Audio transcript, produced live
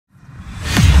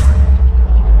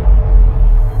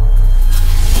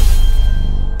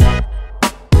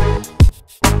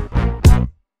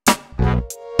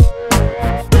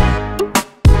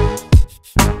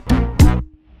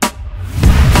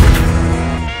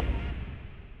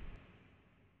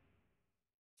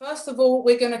First of all,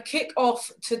 we're going to kick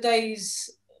off today's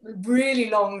really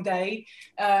long day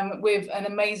with an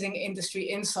amazing industry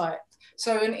insight.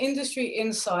 So an industry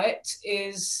insight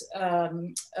is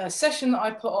a session that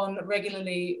I put on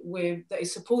regularly that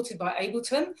is supported by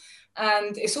Ableton.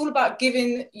 And it's all about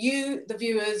giving you, the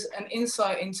viewers, an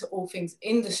insight into all things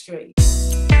industry.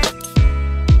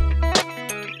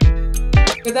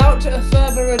 Without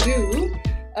further ado,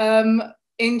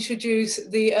 introduce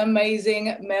the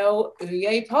amazing Mel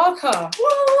Uye Parker.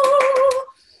 Woo!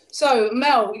 So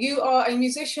Mel, you are a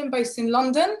musician based in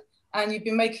London and you've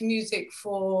been making music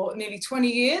for nearly 20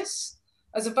 years.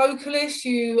 As a vocalist,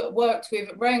 you worked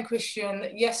with Ray and Christian,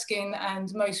 Yeskin,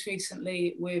 and most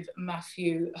recently with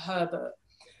Matthew Herbert.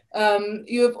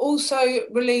 You have also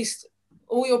released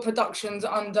all your productions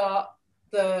under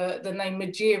the name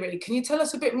Majiri. Can you tell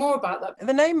us a bit more about that?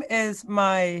 The name is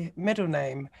my middle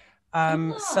name.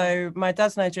 So my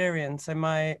dad's Nigerian, so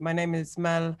my name is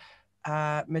Mel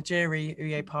Majiri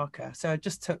Uye Parker. So I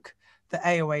just took the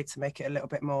A away to make it a little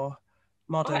bit more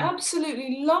modern. I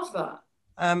absolutely love that.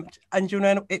 And you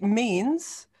know, it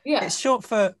means, it's short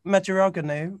for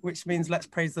Majiroganu, which means let's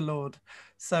praise the Lord.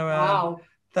 So wow.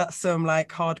 That's some like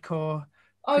hardcore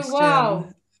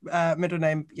Christian middle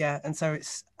name, yeah. And so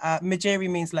it's Majiri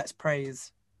means let's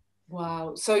praise.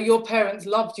 Wow. So your parents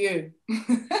loved you.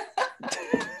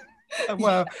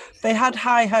 Well, they had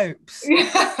high hopes.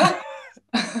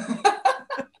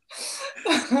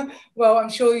 Well, I'm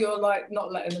sure you're like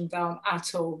not letting them down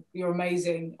at all. You're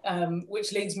amazing,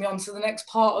 which leads me on to the next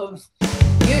part of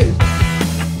you.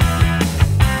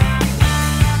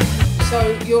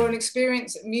 So you're an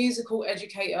experienced musical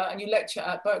educator and you lecture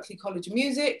at Berklee College of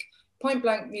Music, Point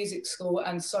Blank Music School,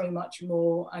 and so much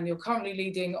more. And you're currently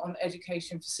leading on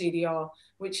Education for CDR,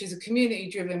 which is a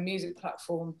community-driven music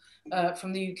platform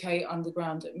from the UK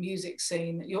underground music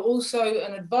scene. You're also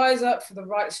an advisor for the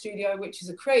Right Studio, which is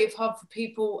a creative hub for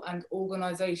people and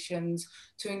organisations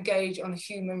to engage on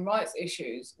human rights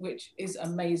issues, which is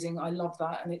amazing. I love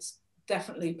that, and it's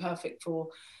definitely perfect for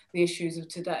the issues of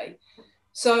today.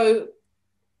 So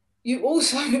you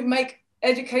also make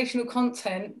educational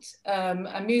content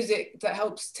and music that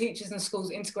helps teachers and schools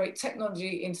integrate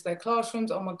technology into their classrooms.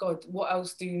 Oh my God, what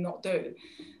else do you not do?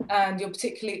 And you're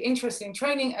particularly interested in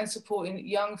training and supporting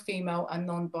young female and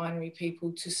non-binary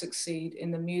people to succeed in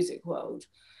the music world.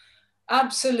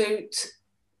 Absolute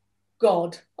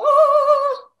God.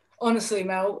 Oh! Honestly,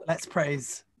 Mel. Let's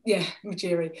praise. Yeah,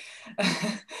 Majiri.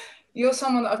 You're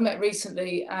someone that I've met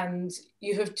recently and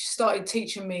you have started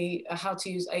teaching me how to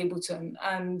use Ableton.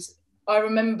 And I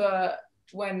remember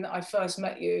when I first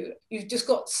met you, you've just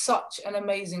got such an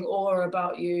amazing aura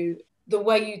about you, the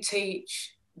way you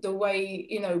teach, the way,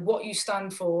 you know, what you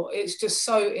stand for. It's just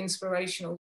so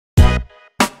inspirational.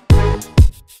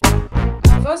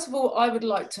 First of all, I would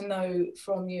like to know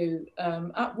from you,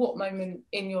 at what moment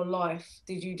in your life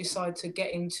did you decide to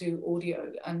get into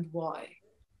audio and why?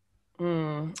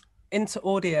 Into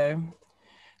audio.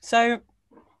 So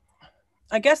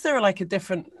I guess there are like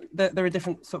there are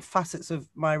different sort of facets of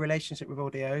my relationship with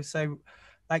audio. So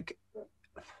like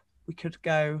we could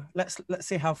go, let's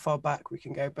see how far back we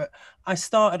can go. But I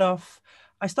started off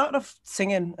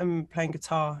singing and playing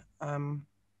guitar in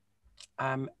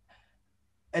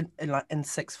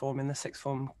sixth form, in the sixth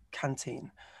form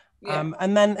canteen. Yeah.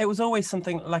 And then it was always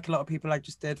something like a lot of people I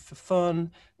just did for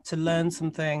fun, to learn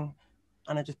something.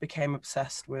 And I just became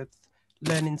obsessed with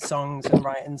learning songs and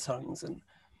writing songs. And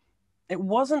it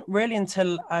wasn't really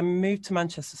until I moved to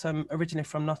Manchester, so I'm originally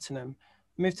from Nottingham,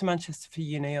 moved to Manchester for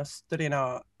uni. I was studying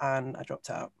art and I dropped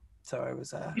out. So I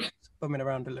was bumming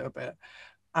around a little bit.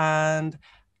 And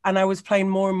I was playing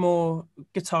more and more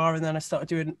guitar, and then I started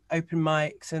doing open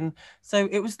mics. And so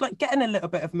it was like getting a little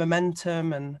bit of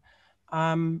momentum.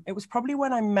 And it was probably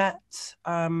when I met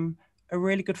a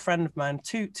really good friend of mine,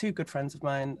 two good friends of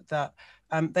mine, that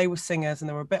they were singers and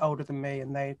they were a bit older than me,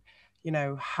 and they, you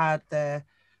know, had their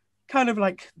kind of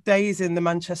like days in the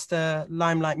Manchester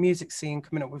limelight music scene,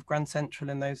 coming up with Grand Central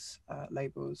and those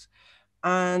labels.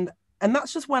 And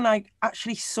that's just when I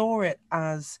actually saw it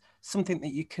as something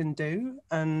that you can do.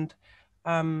 And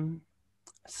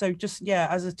so just, yeah,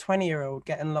 as a 20-year-old,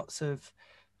 getting lots of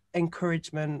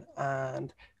encouragement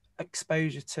and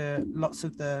exposure to lots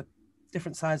of the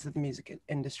different sides of the music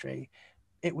industry,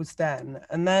 it was then.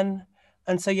 And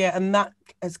so yeah, and that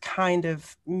has kind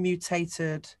of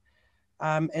mutated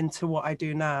into what I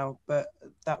do now, but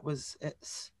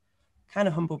it's kind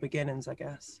of humble beginnings, I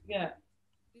guess. Yeah.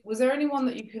 Was there anyone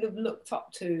that you could have looked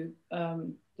up to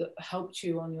that helped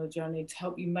you on your journey, to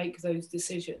help you make those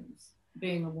decisions,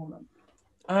 being a woman?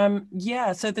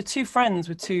 Yeah, so the two friends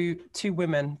were two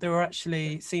women. They were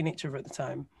actually seeing each other at the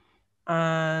time.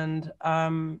 And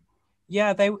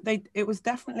yeah, it was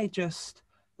definitely just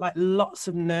like lots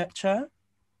of nurture.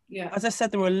 Yeah. As I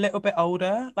said, they were a little bit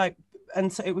older, like,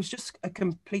 and so it was just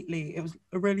it was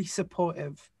a really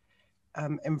supportive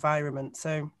environment.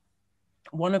 So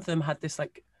one of them had this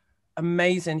like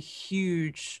amazing,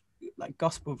 huge, like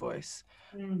gospel voice.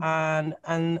 And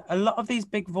a lot of these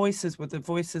big voices were the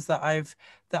voices that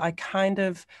I kind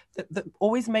of that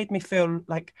always made me feel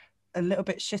like a little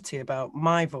bit shitty about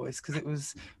my voice, because it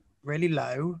was really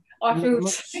low, I feel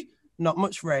not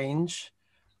much range,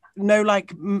 no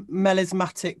like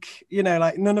melismatic, you know,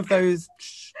 like none of those.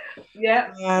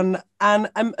 Yeah.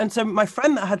 And so my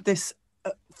friend that had this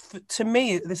to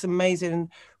me this amazing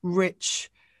rich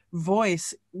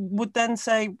voice would then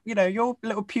say, you know, your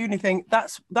little puny thing,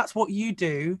 that's what you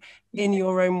do in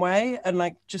your own way, and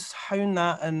like just hone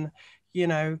that, and you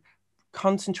know,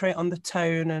 concentrate on the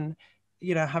tone, and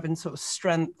you know, having sort of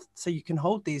strength so you can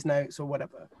hold these notes or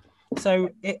whatever. So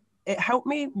it helped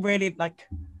me really like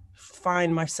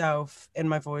find myself in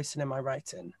my voice and in my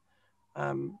writing.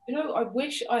 You know, I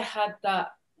wish I had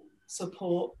that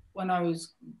support when I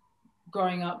was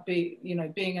growing up,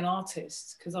 being an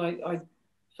artist, because I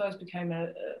first became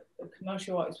a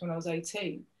commercial artist when I was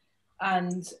 18,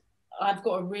 and I've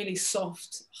got a really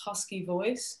soft, husky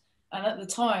voice. And at the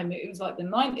time, it was like the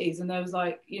 90s, and there was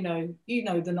like, the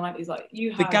 90s, like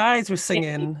you had the guys were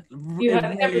singing. You had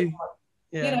really, everyone,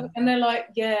 yeah. And they're like,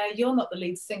 yeah, you're not the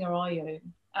lead singer, are you?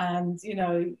 And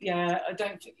yeah, I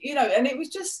don't, and it was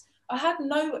just,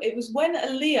 it was when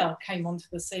Aaliyah came onto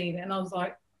the scene, and I was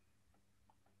like,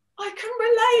 I can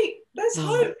relate. There's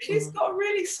hope. She's got a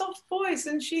really soft voice,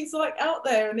 and she's like out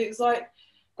there. And it was like,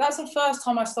 that's the first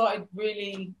time I started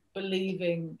really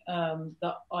believing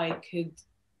that I could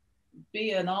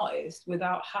be an artist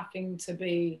without having to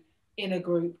be in a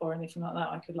group or anything like that.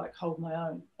 I could like hold my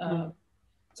own.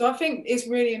 So I think it's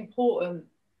really important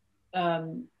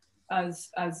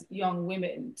as young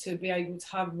women to be able to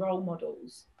have role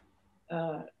models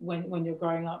when you're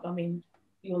growing up. I mean,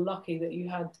 you're lucky that you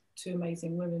had two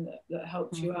amazing women that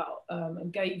helped you out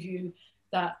and gave you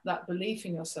that belief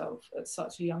in yourself at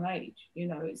such a young age.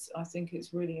 I think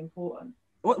it's really important.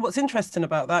 What's interesting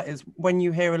about that is when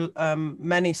you hear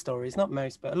many stories, not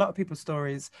most, but a lot of people's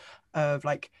stories of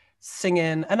like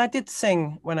singing. And I did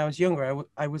sing when I was younger.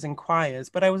 I was in choirs,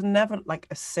 but I was never like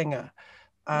a singer.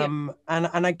 And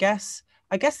I guess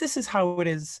this is how it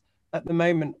is at the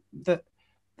moment, that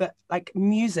like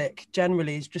music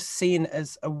generally is just seen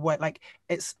as a way, like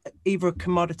it's either a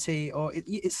commodity or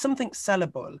it's something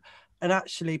sellable. And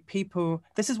actually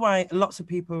this is why lots of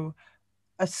people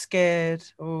are scared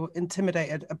or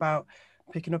intimidated about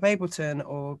picking up Ableton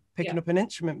or picking up an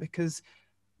instrument, because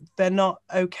they're not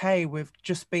okay with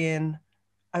just being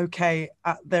okay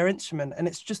at their instrument, and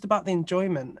it's just about the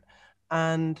enjoyment.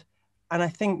 And I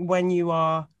think when you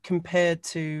are compared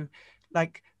to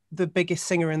like the biggest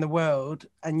singer in the world,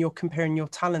 and you're comparing your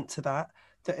talent to that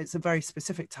it's a very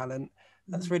specific talent,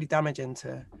 that's really damaging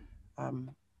to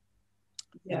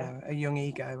you know, a young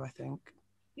ego, I think.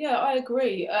 Yeah, I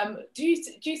agree. Do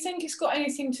you think it's got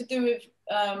anything to do with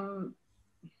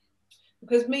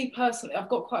because me personally, I've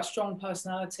got quite a strong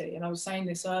personality, and I was saying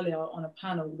this earlier on a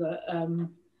panel that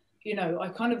I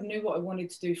kind of knew what I wanted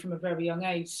to do from a very young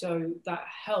age, so that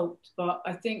helped. But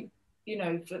I think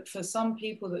for some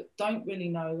people that don't really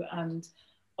know and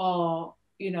are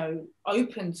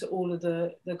open to all of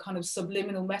the kind of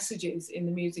subliminal messages in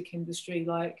the music industry,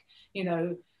 like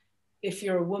if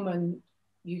you're a woman,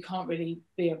 you can't really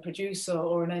be a producer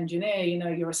or an engineer,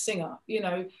 you're a singer,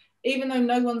 even though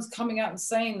no one's coming out and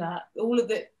saying that, all of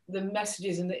the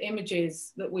messages and the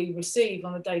images that we receive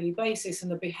on a daily basis and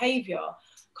the behavior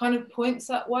kind of points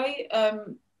that way.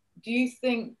 Do you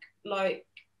think like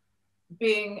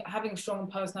having a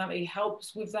strong personality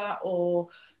helps with that, or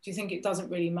do you think it doesn't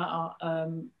really matter?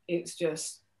 It's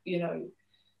just, the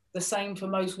same for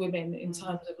most women in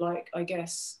terms of like, I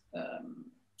guess,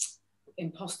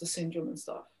 imposter syndrome and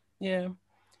stuff. Yeah.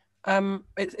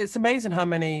 It's amazing how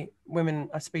many women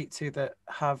I speak to that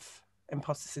have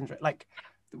imposter syndrome. Like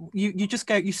you just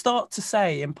go, you start to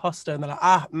say imposter, and they're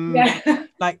like,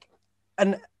 like,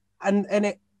 and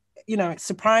it, it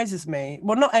surprises me.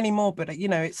 Well, not anymore, but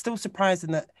it's still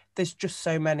surprising that there's just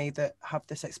so many that have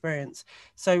this experience.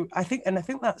 So I think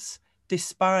that's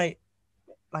despite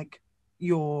like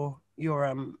your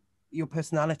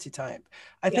personality type.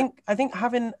 I think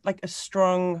having like a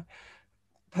strong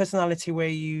personality where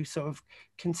you sort of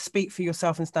can speak for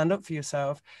yourself and stand up for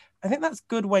yourself, I think that's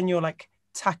good when you're like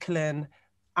tackling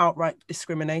outright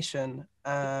discrimination,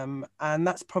 and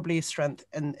that's probably a strength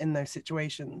in those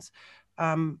situations,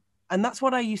 and that's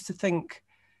what I used to think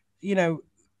you know,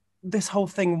 this whole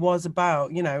thing was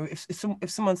about, you know, if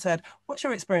someone said, what's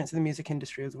your experience in the music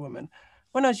industry as a woman?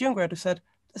 When I was younger, I'd have said,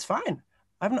 it's fine.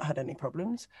 I've not had any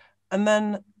problems. And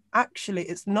then actually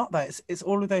it's not that. It's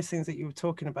all of those things that you were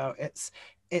talking about. It's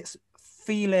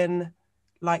feeling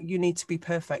like you need to be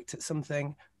perfect at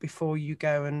something before you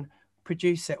go and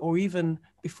produce it, or even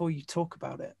before you talk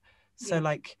about it. So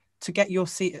like, to get your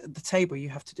seat at the table, you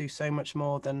have to do so much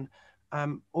more than,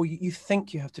 or you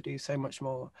think you have to do so much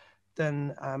more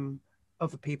than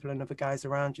other people and other guys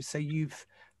around you. So you've,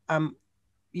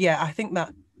 yeah, I think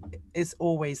that is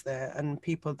always there. And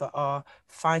people that are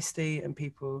feisty and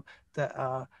people that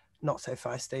are not so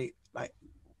feisty, like,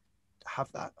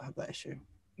 have that issue.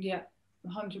 Yeah,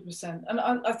 100%. And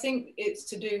I think it's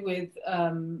to do with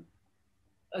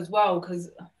as well,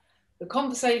 because the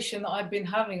conversation that I've been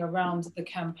having around the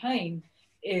campaign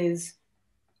is,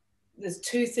 there's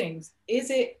two things. Is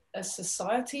it a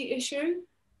society issue,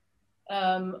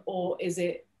 or is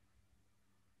it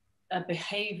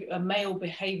a male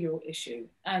behavioral issue?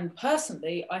 And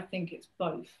personally, I think it's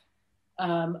both.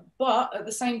 But at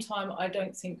the same time, I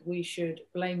don't think we should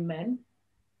blame men,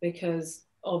 because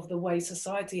of the way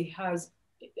society has,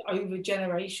 over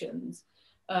generations,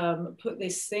 put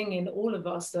this thing in all of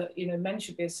us that, you know, men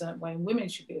should be a certain way and women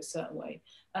should be a certain way.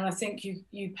 And I think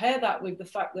you pair that with the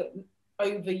fact that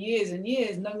over years and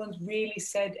years, no one's really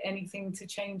said anything to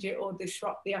change it or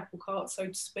disrupt the apple cart, so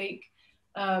to speak.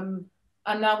 And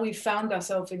now we've found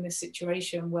ourselves in this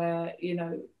situation where, you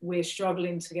know, we're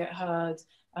struggling to get heard,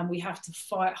 and we have to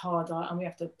fight harder and we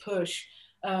have to push.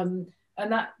 And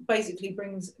that basically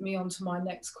brings me on to my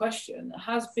next question.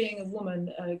 Has being a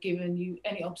woman given you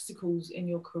any obstacles in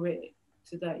your career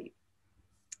to date?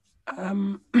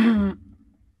 I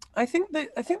think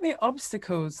the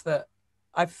obstacles that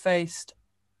I've faced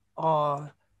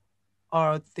are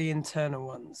the internal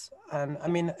ones, and I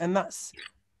mean, and that's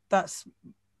as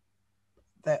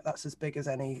big as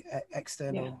any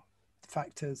external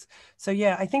factors. So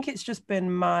yeah, I think it's just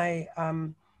been my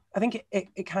I think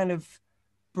it kind of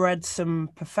bred some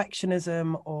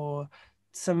perfectionism, or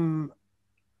some,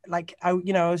 like, I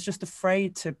was just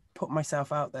afraid to put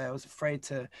myself out there. I was afraid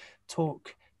to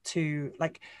talk, to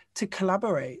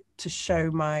collaborate, to show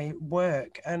my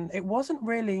work. And it wasn't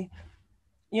really,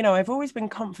 I've always been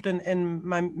confident in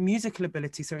my musical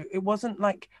ability, so it wasn't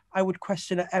like I would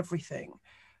question everything.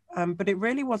 But it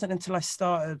really wasn't until I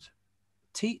started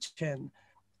teaching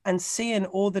and seeing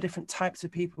all the different types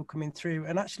of people coming through,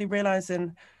 and actually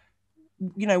realizing,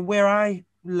 where I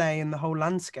lay in the whole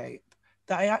landscape,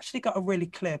 that I actually got a really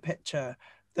clear picture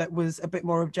that was a bit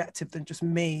more objective than just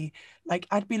me. Like,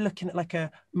 I'd be looking at like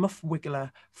a muff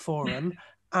wiggler forum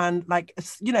and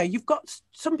you've got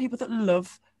some people that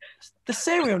love the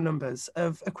serial numbers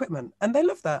of equipment, and they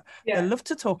love that. They love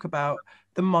to talk about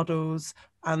the models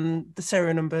and the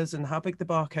serial numbers and how big the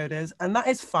barcode is, and that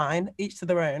is fine, each to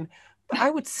their own. But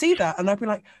I would see that and I'd be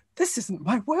like, this isn't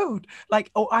my world. Like,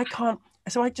 oh, I can't.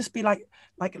 So I'd just be like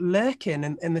lurking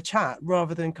in the chat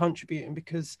rather than contributing,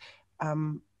 because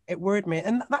it worried me.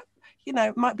 And that,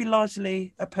 might be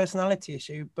largely a personality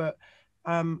issue, but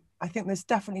I think there's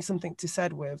definitely something to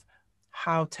said with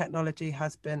how technology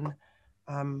has been,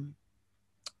 how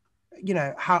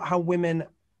women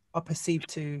are perceived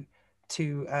to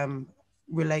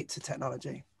relate to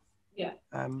technology. Yeah,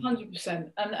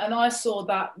 100%. And I saw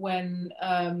that when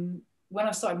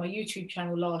I started my YouTube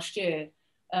channel last year,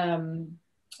 and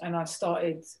I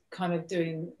started kind of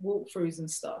doing walkthroughs and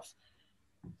stuff.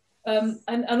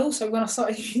 And also when I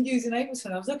started using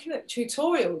Ableton, I was looking at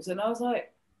tutorials and I was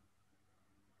like,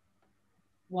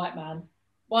 white man,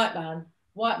 white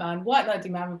nerdy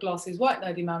man with glasses, white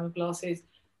nerdy man with glasses,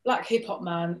 black hip hop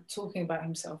man talking about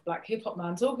himself, black hip hop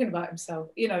man talking about himself.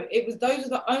 Those are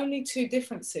the only two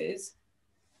differences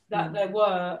that there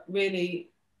were really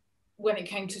when it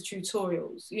came to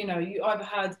tutorials. You either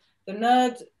had the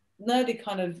nerdy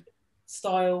kind of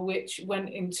style, which went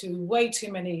into way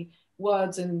too many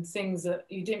words and things that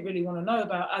you didn't really want to know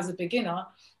about as a beginner,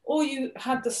 or you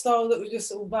had the style that was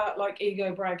just all about like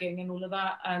ego bragging and all of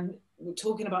that and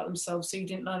talking about themselves, so you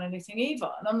didn't learn anything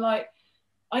either. And I'm like,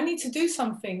 I need to do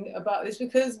something about this,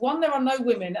 because one, there are no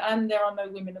women, and there are no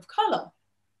women of color.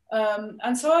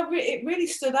 And so it really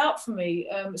stood out for me,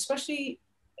 especially,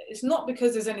 it's not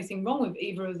because there's anything wrong with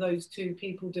either of those two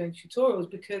people doing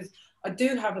tutorials, because I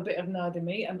do have a bit of nerd in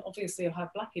me, and obviously I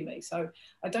have black in me. So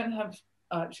I don't have,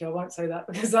 actually I won't say that,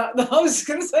 because I was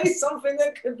going to say something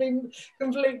that could be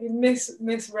completely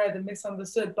misread and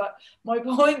misunderstood. But my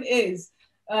point is,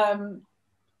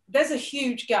 there's a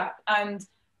huge gap. And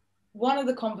one of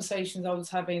the conversations I was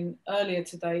having earlier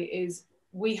today is,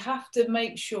 we have to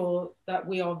make sure that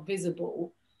we are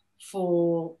visible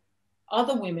for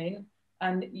other women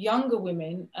and younger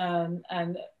women,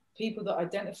 and people that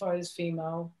identify as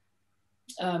female,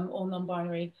 or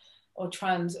non-binary or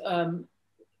trans.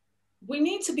 We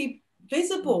need to be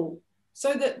visible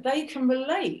so that they can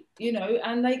relate, you know,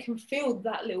 and they can feel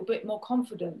that little bit more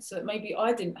confidence that maybe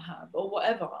I didn't have or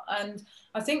whatever. And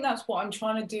I think that's what I'm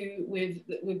trying to do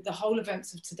with the whole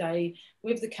events of today,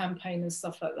 with the campaign and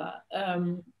stuff like that.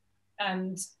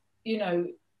 And, you know,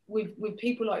 with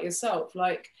people like yourself,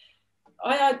 like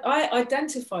I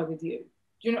identify with you.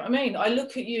 Do you know what I mean? I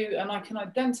look at you and I can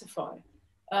identify.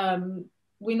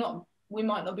 We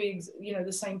might not be, you know,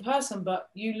 the same person, but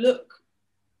you look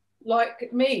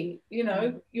like me, you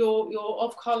know, you're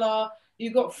of color,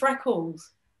 you got freckles,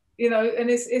 you know, and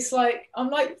it's like, I'm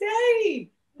like,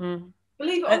 yay, believe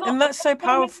it or not, and that's so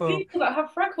powerful. People that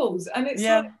have freckles, and it's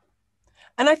yeah. like,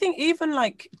 and I think even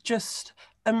like just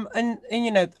and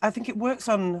you know, I think it works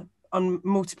on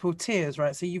multiple tiers,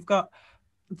 right? So you've got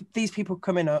these people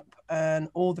coming up and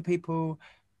all the people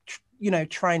you know,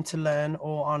 trying to learn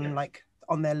or on like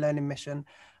on their learning mission,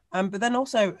 but then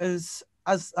also as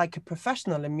like a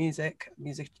professional in music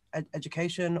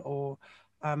education or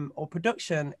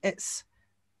production, it's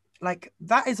like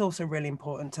that is also really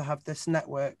important to have this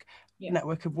network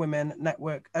of women,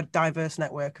 a diverse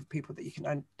network of people that you can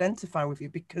identify with you,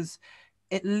 because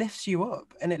it lifts you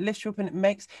up and it it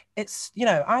makes it's, you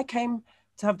know, I came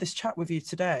to have this chat with you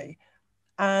today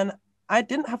and I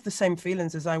didn't have the same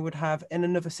feelings as I would have in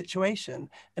another situation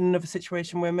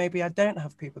where maybe I don't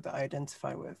have people that I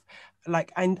identify with.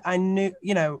 Like I knew,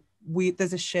 you know,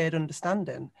 there's a shared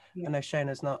understanding. I know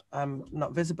Shona's not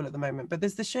visible at the moment, but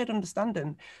there's this shared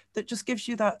understanding that just gives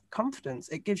you that confidence.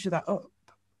 It gives you that up.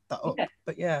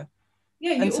 But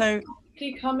and so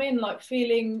you come in like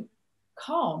feeling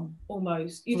calm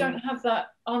almost. You don't have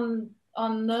that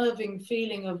unnerving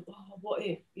feeling of, oh, what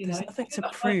if, you know, there's nothing to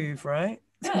prove, right?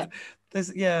 That is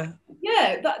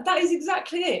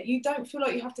exactly it. You don't feel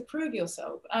like you have to prove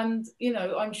yourself. And, you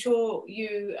know, I'm sure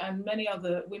you and many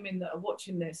other women that are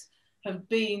watching this have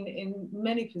been in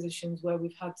many positions where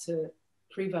we've had to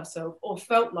prove ourselves or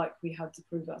felt like we had to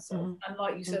prove ourselves. And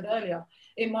like you said earlier,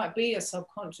 it might be a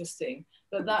subconscious thing,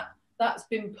 but that's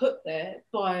been put there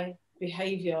by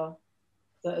behavior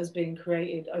that has been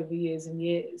created over years and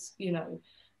years, you know.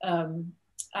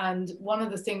 And one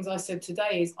of the things I said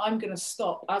today is I'm going to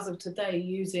stop, as of today,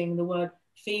 using the word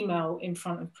female in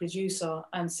front of producer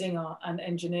and singer and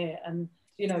engineer and,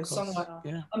 you know, songwriter.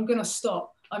 Yeah. I'm going to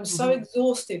stop. I'm so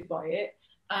exhausted by it.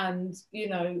 And, you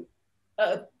know,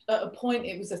 at a point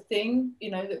it was a thing,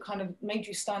 you know, that kind of made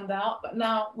you stand out. But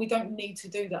now we don't need to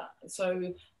do that.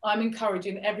 So I'm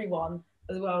encouraging everyone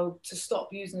as well to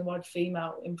stop using the word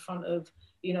female in front of,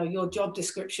 you know, your job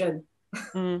description.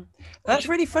 That's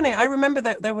really funny. I remember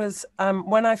that there was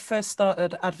when I first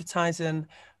started advertising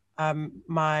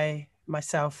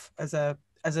myself as a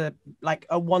like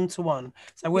a one-to-one.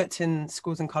 So I worked in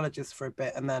schools and colleges for a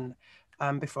bit, and then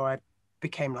before I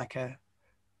became like a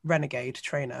renegade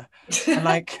trainer, and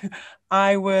like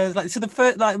I was like, so the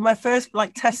first, like my first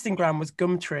like testing ground was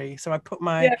Gumtree. So I put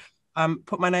my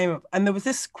name up, and there was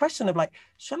this question of like,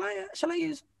 shall I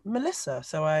use Melissa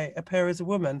so I appear as a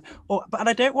woman, but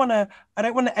I don't want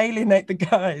to alienate the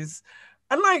guys,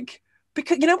 and like,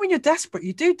 because, you know, when you're desperate,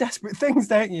 you do desperate things,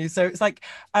 don't you? So it's like,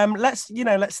 let's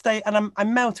stay, and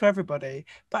I'm Mel to everybody.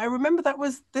 But I remember that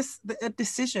was a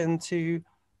decision to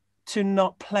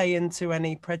not play into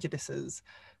any prejudices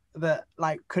that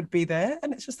like could be there,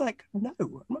 and it's just like, no,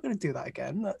 I'm not going to do that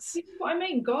again. That's what I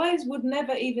mean. Guys would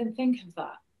never even think of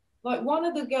that. Like one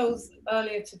of the girls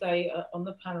earlier today on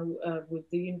the panel with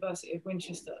the University of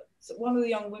Winchester, so one of the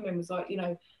young women was like, you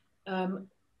know,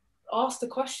 asked a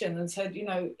question and said, you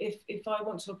know, if I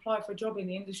want to apply for a job in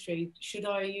the industry, should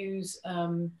I use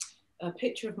a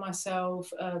picture of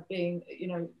myself being, you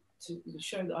know, to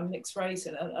show that I'm mixed race?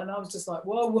 And I was just like,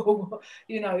 whoa,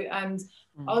 you know, and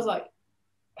I was like,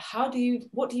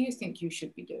 what do you think you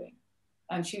should be doing?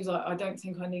 And she was like, I don't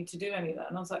think I need to do any of that.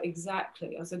 And I was like,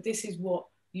 exactly. I said, this is what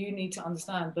you need to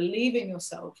understand. Believe in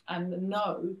yourself and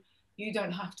know you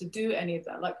don't have to do any of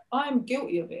that. Like, I'm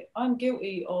guilty of it. I'm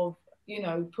guilty of, you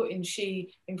know, putting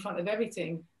she in front of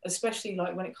everything, especially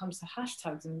like when it comes to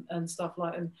hashtags and stuff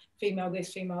like, and female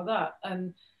this, female that.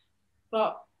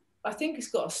 But I think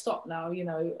it's got to stop now, you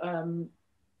know.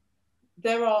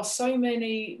 There are so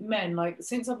many men, like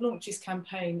since I've launched this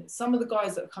campaign, some of the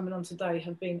guys that are coming on today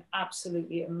have been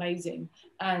absolutely amazing.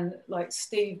 And like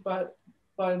Steve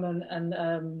Bowman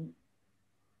and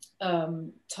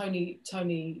Tony,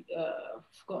 I've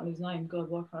forgotten his name. God,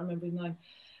 why can't I remember his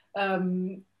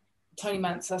name? Tony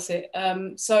Mance, that's it.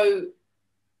 So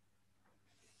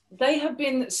they have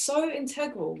been so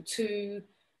integral to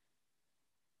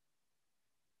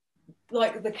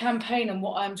like the campaign and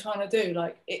what I'm trying to do.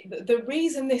 Like the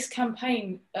reason this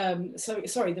campaign,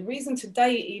 the reason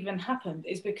today even happened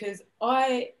is because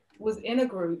I was in a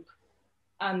group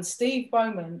and Steve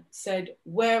Bowman said,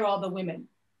 "Where are the women?"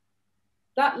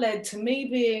 That led to me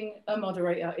being a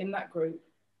moderator in that group.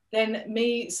 Then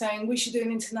me saying we should do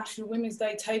an International Women's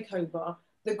Day takeover.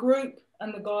 The group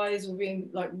and the guys were being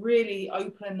like really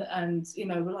open and, you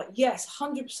know, we're like, yes,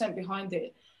 100% behind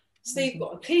it. Steve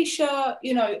got a t-shirt,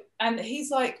 you know, and he's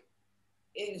like,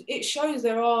 it shows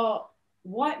there are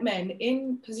white men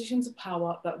in positions of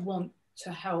power that want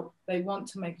to help. They want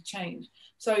to make a change.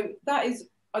 So that is,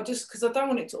 because I don't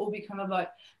want it to all be kind of like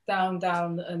down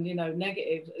and, you know,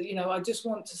 negative. You know, I just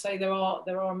want to say there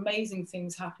are amazing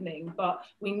things happening, but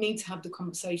we need to have the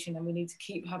conversation and we need to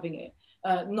keep having it.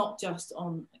 Not just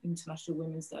on International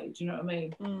Women's Day. Do you know what I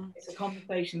mean? It's a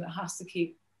conversation that has to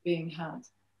keep being had.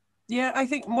 Yeah, I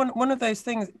think one of those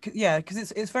things, yeah,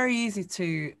 because it's very easy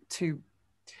to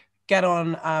get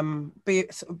on, be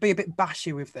a bit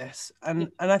bashy with this,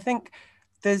 and I think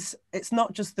it's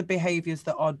not just the behaviours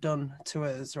that are done to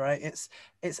us, right?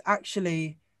 It's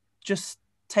actually just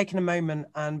taking a moment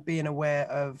and being aware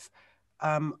of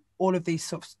all of these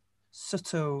sort of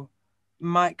subtle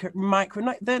micro,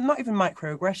 they're not even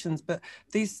microaggressions, but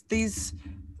these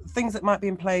things that might be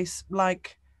in place,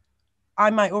 like I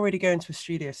might already go into a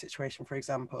studio situation, for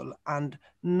example, and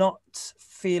not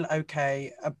feel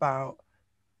okay about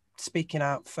speaking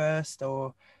out first,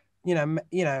 or you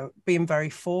know being very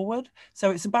forward. So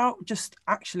it's about just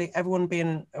actually everyone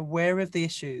being aware of the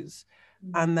issues,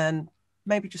 and then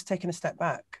maybe just taking a step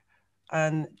back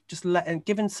and just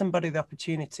giving somebody the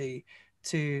opportunity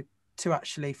to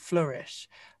actually flourish.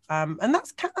 And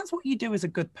that's what you do as a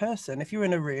good person. If you're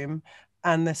in a room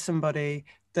and there's somebody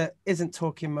that isn't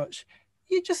talking much,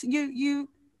 you just you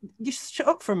shut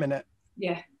up for a minute.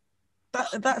 Yeah.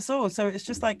 That's all. So it's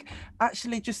just like,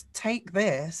 actually just take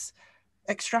this,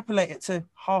 extrapolate it to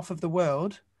half of the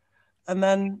world, and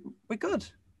then we're good.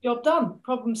 Job done.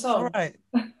 Problem solved. All right.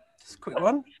 Just a quick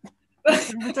one.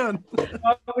 We're done.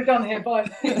 We're done here.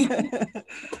 Bye.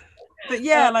 But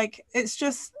yeah, like it's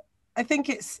just, I think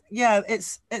it's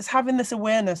having this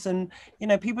awareness, and you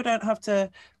know, people don't have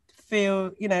to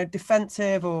feel, you know,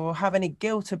 defensive or have any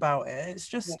guilt about it. It's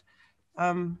just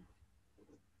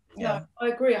No, I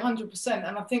agree 100%.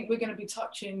 And I think we're going to be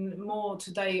touching more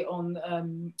today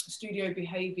on studio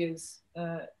behaviours,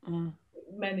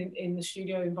 men in the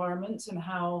studio environments, and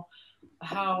how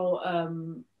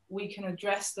we can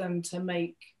address them to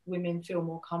make women feel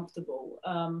more comfortable.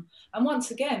 And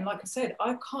once again, like I said,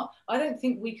 I don't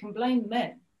think we can blame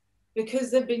men,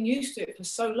 because they've been used to it for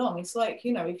so long. It's like,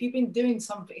 you know, if you've been doing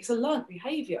something, it's a learned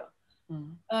behaviour.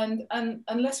 And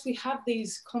unless we have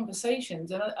these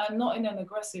conversations, and not in an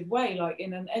aggressive way, like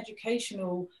in an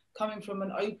educational, coming from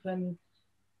an open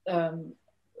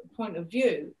point of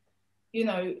view, you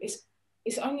know,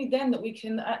 it's only then that we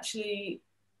can actually,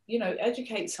 you know,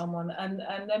 educate someone and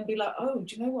then be like, oh,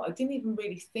 do you know what? I didn't even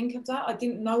really think of that. I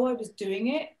didn't know I was doing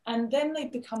it. And then they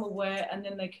become aware, and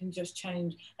then they can just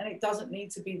change. And it doesn't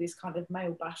need to be this kind of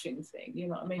male bashing thing. You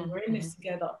know what I mean? We're in this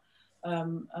together.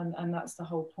 And that's the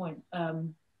whole point.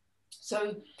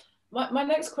 So my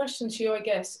next question to you, I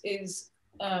guess, is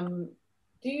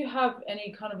do you have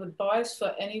any kind of advice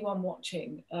for anyone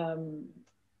watching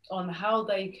on how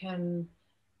they can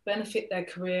benefit their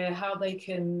career, how they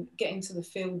can get into the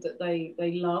field that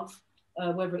they love,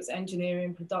 whether it's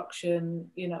engineering,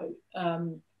 production, you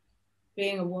know,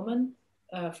 being a woman,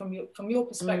 from your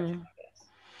perspective, I guess?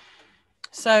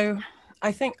 So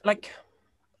I think, like,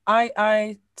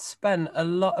 I spent a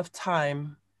lot of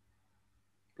time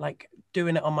like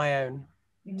doing it on my own.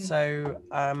 So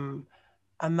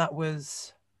and that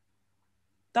was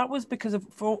because of,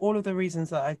 for all of the reasons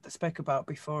that I spoke about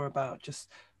before, about just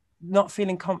not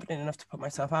feeling confident enough to put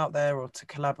myself out there or to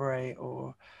collaborate,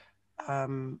 or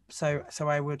so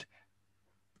I would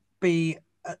be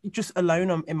just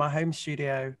alone in my home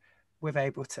studio with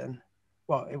Ableton.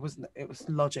 Well, it was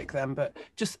Logic then, but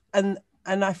just and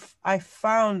I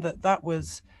found that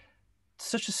was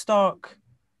such a stark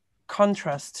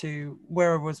contrast to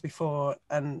where I was before.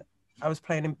 And I was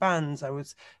playing in bands, I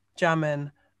was jamming,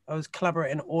 I was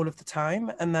collaborating all of the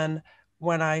time. And then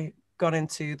when I got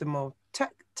into the more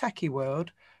techie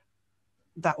world,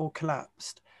 that all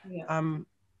collapsed.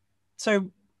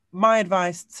 So my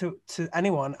advice to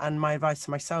anyone, and my advice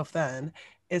to myself then,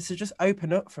 is to just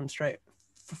open up from straight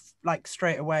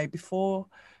away before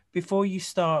you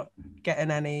start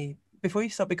getting any before you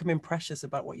start becoming precious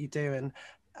about what you do, and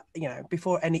you know,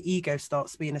 before any ego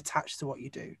starts being attached to what you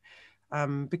do,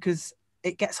 because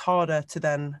it gets harder to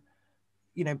then,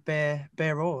 you know,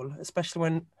 bear all, especially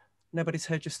when nobody's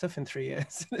heard your stuff in 3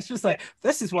 years. It's just like,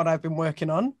 this is what I've been working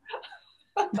on.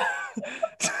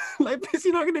 Like,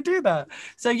 you're not going to do that.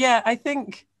 So yeah, I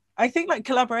think like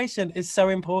collaboration is so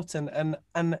important,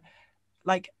 and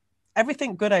like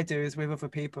everything good I do is with other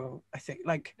people. I think,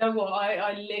 like, you know what,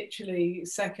 I literally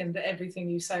second everything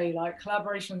you say. Like,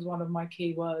 collaboration is one of my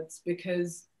key words,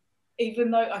 because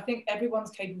even though I think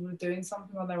everyone's capable of doing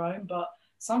something on their own, but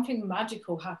something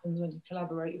magical happens when you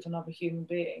collaborate with another human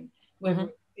being, whether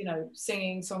you know,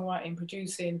 singing, songwriting,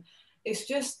 producing. It's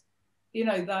just, you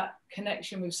know, that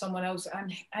connection with someone else,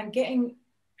 and getting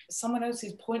someone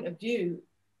else's point of view,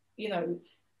 you know,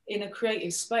 in a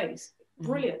creative space.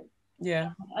 Brilliant.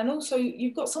 Yeah. And also,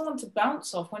 you've got someone to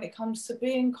bounce off when it comes to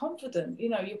being confident. You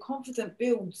know, your confidence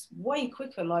builds way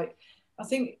quicker. Like, I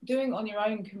think doing it on your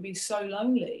own can be so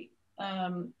lonely.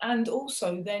 And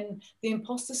also then the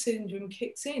imposter syndrome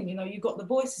kicks in. You know, you've got the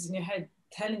voices in your head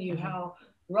telling you how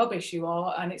rubbish you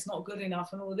are and it's not good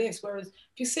enough and all this. Whereas if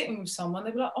you're sitting with someone,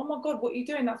 they'll be like, oh my God, what are you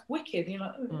doing? That's wicked. And you're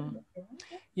like,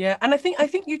 yeah. And I think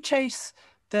you chase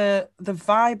the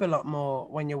vibe a lot more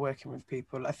when you're working with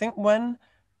people. I think when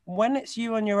it's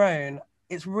you on your own,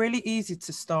 it's really easy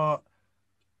to start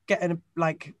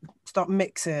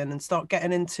mixing and start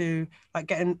getting into, like,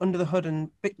 getting under the hood and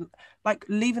like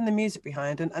leaving the music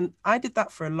behind. And I did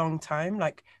that for a long time,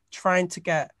 like trying to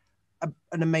get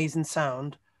an amazing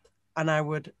sound. And I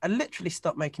literally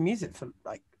stopped making music for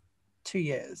like 2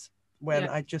 years when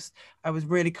I was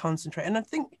really concentrating. And I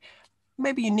think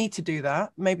maybe you need to do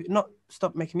that, maybe not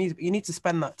stop making music, but you need to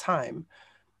spend that time.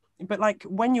 But like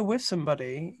when you're with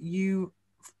somebody,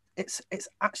 it's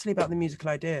actually about the musical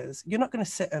ideas. You're not going to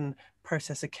sit and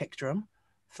process a kick drum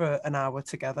for an hour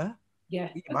together. Yeah,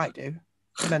 you might do,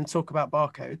 and then talk about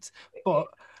barcodes. But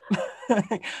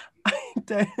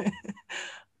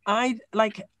I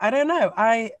don't know.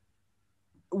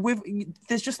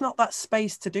 There's just not that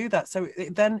space to do that. So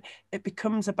then it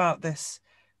becomes about this.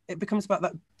 It becomes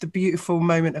about the beautiful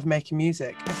moment of making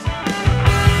music.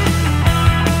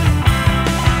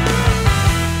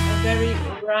 Very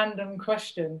random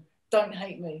question. Don't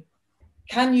hate me.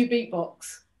 Can you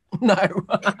beatbox? No. No.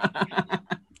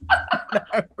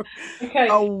 Okay.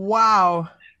 Oh wow.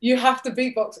 You have to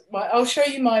beatbox. Right, I'll show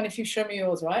you mine if you show me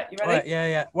yours. Right, you ready? Right,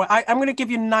 yeah. Well, I'm going to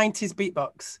give you 90s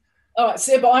beatbox. All right.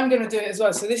 So, but I'm going to do it as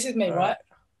well. So this is me, All right?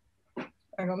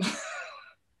 Hang on.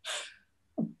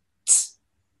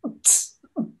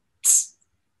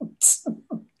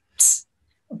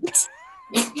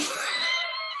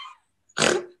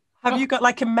 Have you got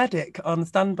like a medic on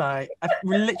standby? I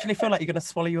literally feel like you're going to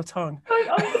swallow your tongue.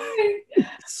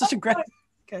 It's such a great...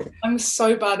 Okay. I'm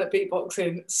so bad at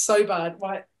beatboxing. So bad.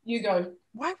 Right, you go.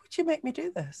 Why would you make me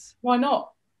do this? Why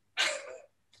not?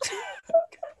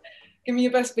 Give me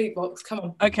your best beatbox. Come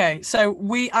on. Okay, so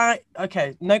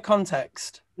okay, no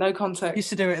context. No context. Used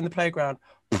to do it in the playground.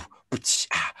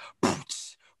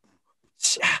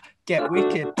 Get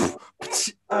wicked.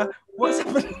 What's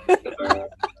happening?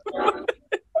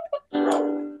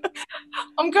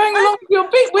 I'm going along with your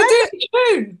beat. We're doing a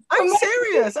tune. I'm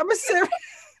serious. I'm a serious.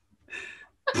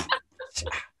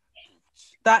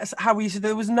 That's how we used to do.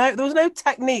 There was no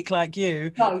technique like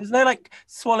you. No. There was no like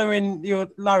swallowing your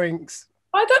larynx.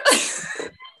 I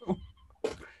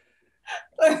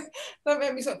don't. Don't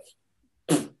make me so.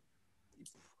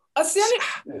 That's the only.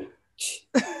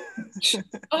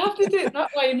 I have to do it that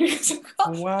way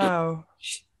because wow.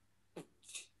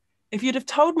 If you'd have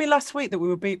told me last week that we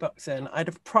were beatboxing,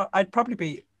 I'd probably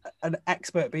be an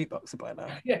expert beatboxer by now.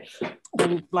 Yeah.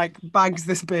 And like bags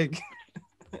this big.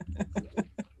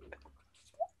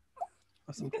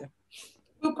 Or something.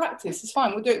 We'll practice. It's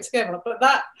fine. We'll do it together. But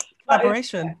that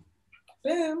collaboration.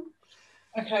 Boom.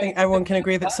 Okay. I think everyone can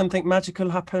agree that something magical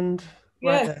happened.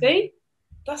 Yeah. See,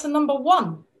 that's a number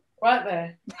one right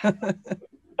there.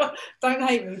 Don't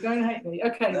hate me. Don't hate me.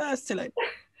 Okay. No, it's too late.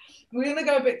 We're going to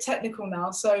go a bit technical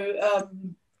now. So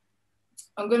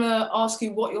I'm going to ask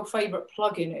you what your favorite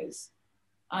plugin is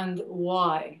and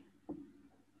why.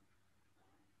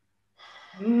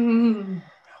 Oh my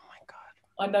God.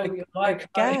 I know what you're like.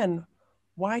 Again,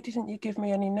 why didn't you give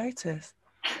me any notice?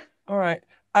 All right.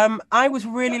 I was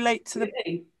really late to the...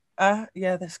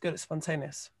 yeah, that's good. It's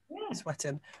spontaneous. Yeah.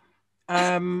 Sweating.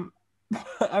 I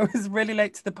was really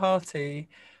late to the party,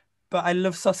 but I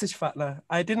love sausage fattener.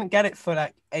 I didn't get it for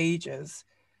like ages.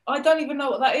 I don't even know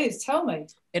what that is. Tell me.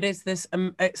 It is this.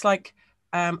 It's like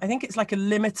I think it's like a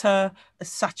limiter, a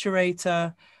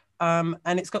saturator,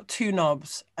 and it's got 2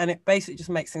 knobs, and it basically just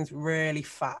makes things really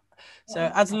fat. So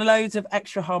it adds loads of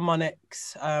extra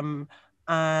harmonics, and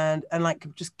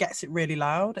like just gets it really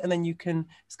loud. And then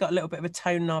it's got a little bit of a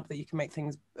tone knob that you can make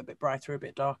things a bit brighter, a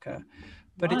bit darker.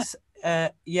 But it's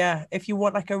yeah, if you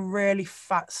want like a really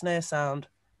fat snare sound,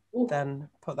 then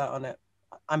put that on it,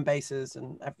 and basses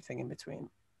and everything in between.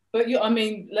 But I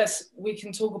mean, we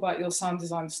can talk about your sound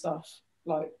design stuff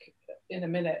like in a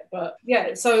minute. But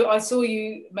yeah, so I saw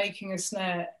you making a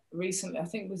snare recently. I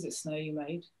think was it snare you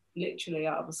made literally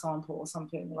out of a sample or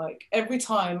something. Like every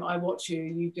time I watch you,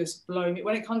 you just blow me.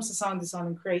 When it comes to sound design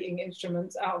and creating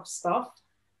instruments out of stuff,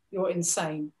 you're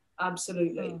insane.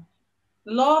 Absolutely.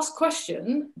 Last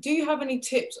question. Do you have any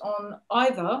tips on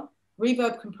either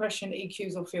reverb, compression,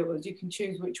 EQs or filters? You can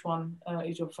choose which one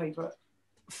is your favorite.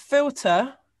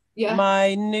 Filter. Yeah.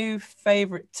 My new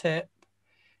favorite tip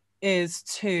is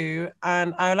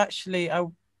and I'll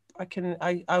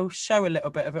show a little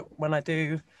bit of it when I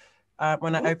do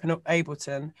when I open up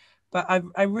Ableton, but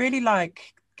I really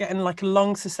like getting like a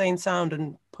long sustained sound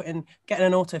and getting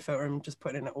an auto filter and just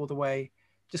putting it all the way,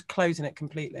 just closing it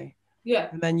completely. Yeah.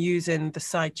 And then using the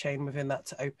side chain within that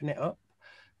to open it up.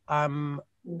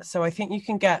 So I think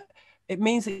it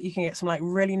means that you can get some like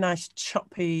really nice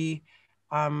choppy,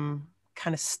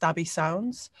 kind of stabby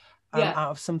sounds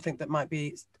out of something that might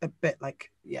be a bit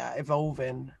like,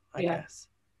 evolving, I guess.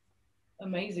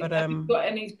 Amazing. But, have you got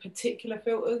any particular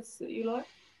filters that you like?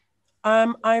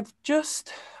 I've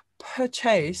just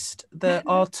purchased the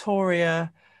Arturia,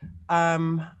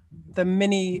 the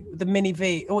mini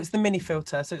V. Oh, it's the mini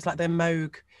filter. So it's like their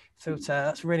Moog filter.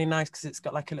 That's really nice because it's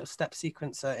got like a little step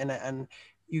sequencer in it, and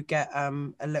you get a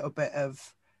little bit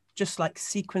of just like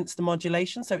sequence the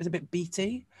modulation. So it's a bit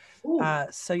beaty.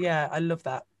 So yeah, I love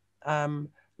that. A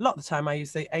lot of the time I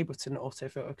use the Ableton auto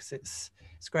filter because it's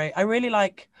great. I really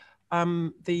like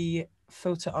the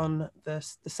filter on the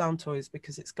Sound Toys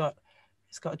because it's got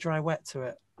a dry wet to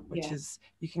it, which is,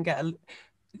 you can get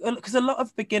because a lot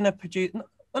of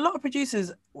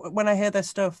producers, when I hear their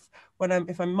stuff,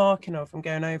 if I'm marking or if I'm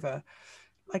going over,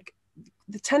 like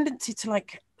the tendency to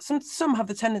like some have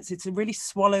the tendency to really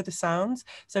swallow the sounds,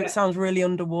 so it sounds really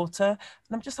underwater,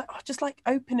 and I'm just like, just like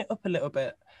open it up a little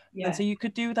bit. And so you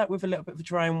could do that with a little bit of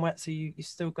dry and wet, so you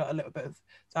still got a little bit of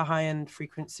the high-end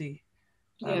frequency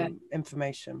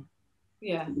information.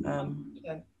 And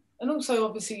also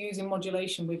obviously using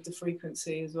modulation with the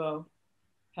frequency as well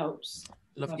helps.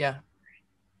 They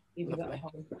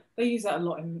use that a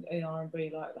lot in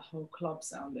R&B, like the whole club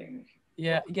sounding.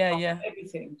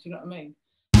 Everything. Do you know what I mean?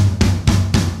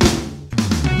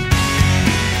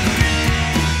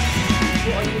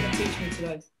 What are you going to teach me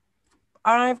today?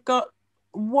 I've got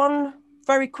one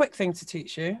very quick thing to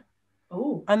teach you.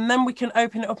 And then we can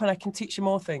open it up and I can teach you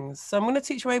more things. So I'm going to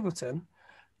teach you Ableton,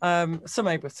 some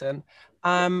Ableton,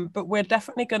 but we're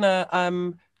definitely going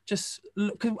to just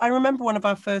look, because I remember one of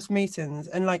our first meetings,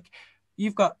 and like,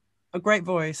 you've got a great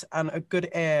voice and a good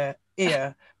ear,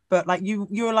 but like you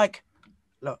were like,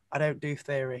 look, I don't do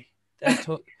theory.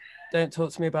 Don't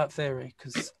talk to me about theory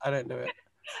because I don't do it.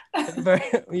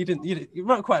 You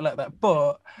weren't quite like that,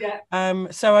 but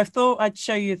so I thought I'd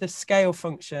show you the scale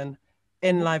function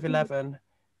in Live 11.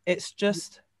 It's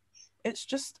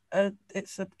a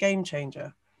game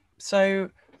changer. So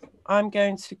I'm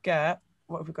going to get,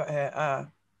 what have we got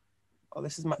here?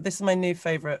 This is my new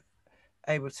favorite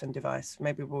Ableton device.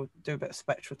 Maybe we'll do a bit of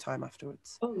spectral time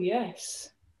afterwards. Oh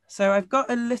yes. So I've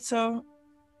got a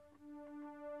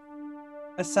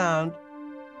sound.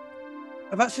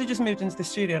 I've actually just moved into the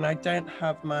studio and I don't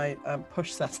have my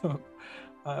push set up.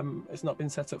 It's not been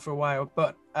set up for a while,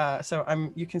 but so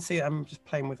you can see I'm just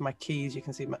playing with my keys. You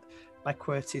can see my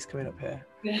QWERTY's coming up here.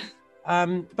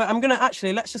 But I'm gonna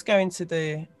let's just go into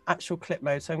the actual clip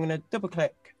mode. So I'm gonna double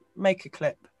click, make a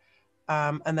clip,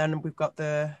 and then we've got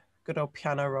the good old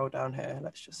piano roll down here.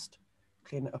 Let's just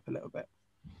clean it up a little bit.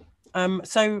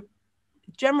 So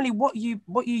generally what you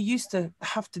used to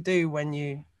have to do when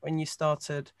you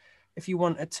started, if you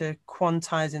wanted to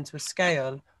quantize into a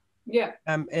scale,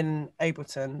 in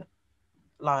Ableton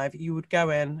Live, you would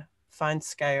go in, find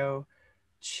scale,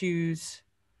 choose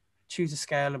a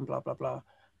scale, and blah blah blah.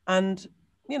 And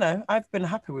I've been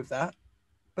happy with that.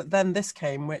 But then this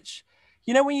came, which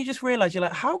when you just realize, you're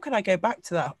like, how can I go back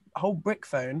to that whole brick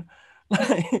phone?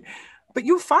 But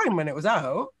you were fine when it was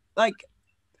out. Like,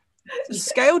 the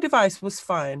scale device was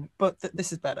fine, but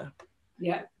this is better.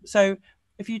 So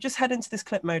if you just head into this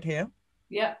clip mode here,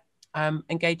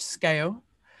 engage scale.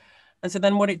 And so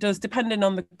then what it does, depending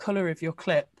on the color of your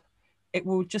clip, it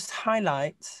will just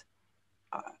highlight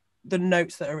the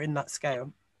notes that are in that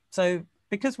scale. So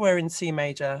because we're in C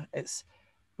major,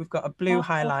 we've got a blue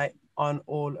highlight on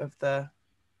all of the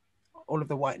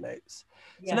white notes.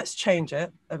 So let's change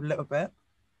it a little bit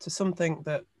to something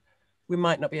that we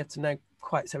might not be able to know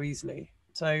quite so easily.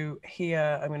 So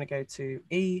here I'm going to go to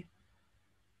E.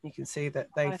 You can see that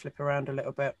they flip around a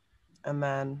little bit, and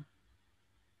then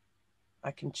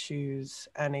I can choose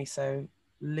any. So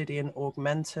Lydian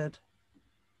augmented.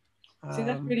 See,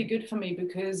 that's really good for me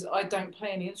because I don't play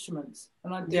any instruments,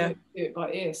 and I do it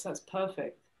by ear, so that's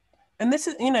perfect. And this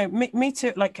is, you know, me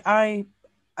too. Like I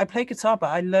play guitar, but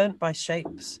I learned by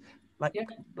shapes, like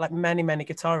many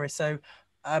guitarists. So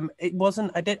it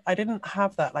wasn't. I didn't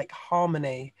have that like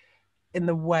harmony in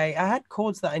the way. I had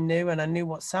chords that I knew, and I knew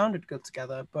what sounded good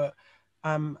together, but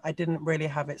I didn't really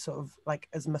have it sort of like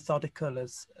as methodical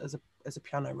as a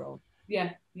piano roll.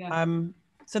 Yeah.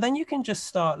 So then you can just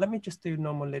start. Let me just do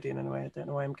normal Lydian anyway. I don't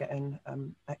know why I'm getting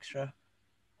extra.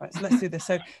 Right, so let's do this.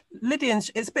 So Lydian's,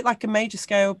 it's a bit like a major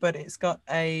scale, but it's got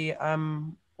a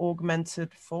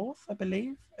augmented fourth, I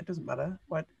believe. It doesn't matter.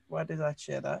 Why did I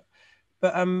share that?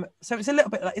 But so it's a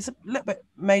little bit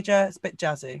major. It's a bit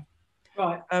jazzy.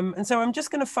 Right. And so I'm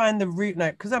just going to find the root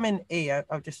note because I'm in E.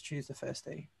 I'll just choose the first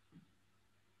E.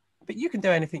 But you can do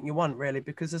anything you want really,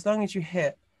 because as long as you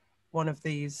hit one of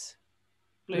these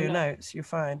blue notes, you're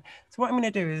fine. So what I'm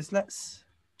going to do is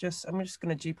I'm just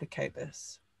going to duplicate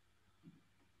this.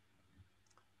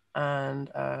 And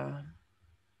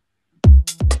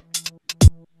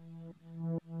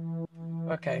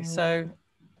okay, so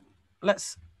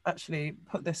let's actually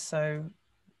put this so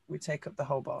we take up the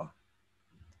whole bar.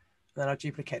 Then I'll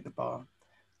duplicate the bar.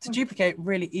 To duplicate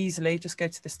really easily, just go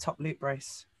to this top loop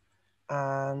brace,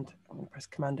 and I'm going to press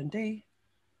Command and D,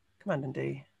 Command and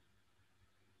D.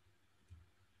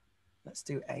 Let's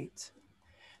do 8.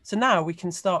 So now we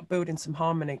can start building some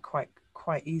harmony quite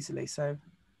easily. So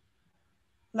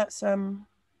let's I'm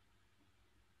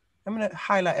going to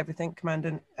highlight everything, Command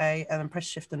and A, and then press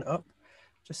Shift and up,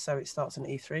 just so it starts on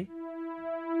E3.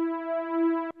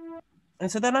 And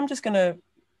so then I'm just going to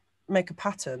make a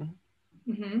pattern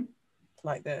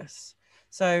like this.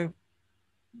 So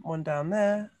one down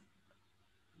there,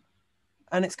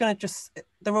 and it's going to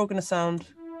they're all going to sound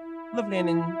lovely and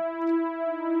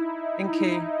in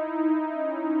key.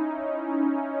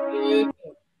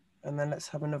 And then let's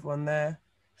have another one there.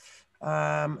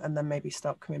 And then maybe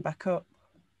start coming back up.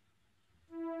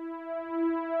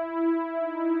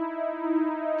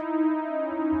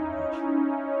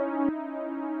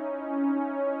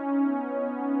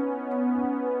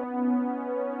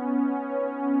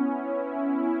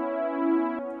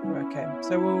 Okay,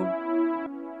 so we'll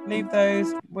leave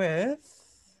those with,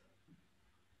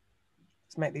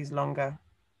 let's make these longer.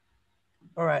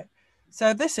 All right,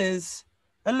 so this is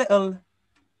a little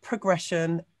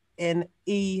progression in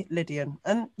E Lydian,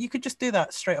 and you could just do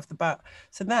that straight off the bat.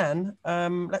 So then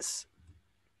let's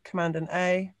Command and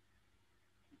A,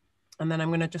 and then I'm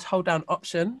going to just hold down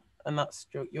Option, and that's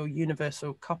your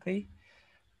universal copy.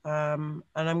 And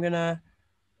I'm going to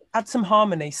add some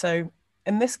harmony. So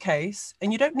in this case,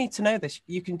 and you don't need to know this,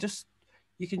 you can just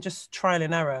trial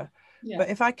and error. But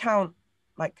if I count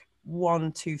like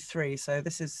 1, 2, 3, so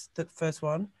this is the first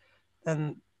one,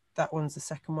 then that one's the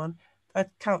second one. If I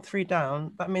count 3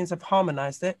 down, that means I've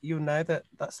harmonized it. You'll know that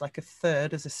that's like a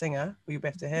third as a singer. We'll be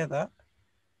able to hear that.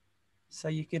 So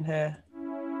you can hear.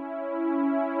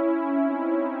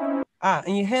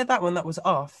 And you hear that one that was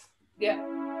off. Yeah.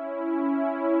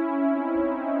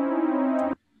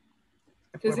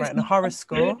 If we're writing a horror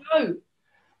score.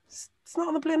 It's not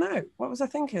on the blue note. What was I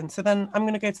thinking? So then I'm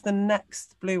going to go to the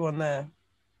next blue one there.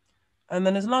 And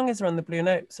then as long as we're on the blue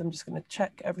notes, I'm just going to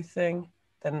check everything.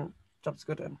 Then job's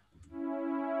good done.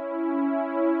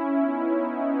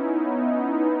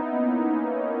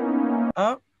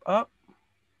 Up, up.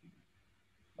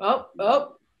 Up,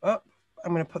 up. Up.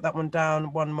 I'm going to put that one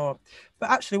down one more. But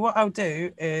actually what I'll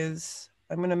do is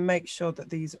I'm going to make sure that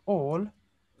these all,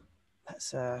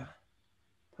 let's put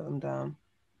them down.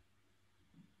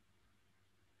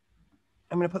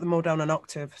 I'm going to put them all down an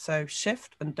octave. So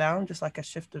shift and down, just like I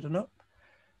shifted and up.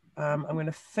 I'm going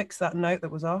to fix that note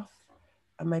that was off,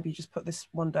 and maybe just put this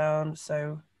one down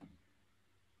so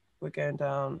we're going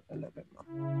down a little bit more.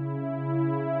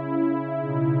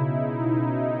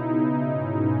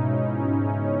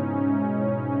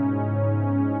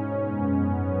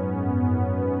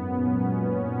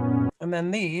 And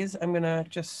then these, I'm going to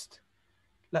just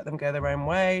let them go their own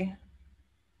way.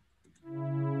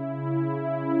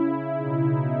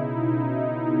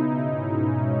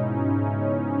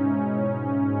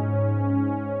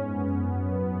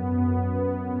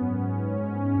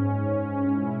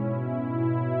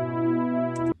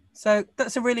 So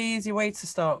that's a really easy way to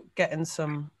start getting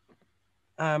some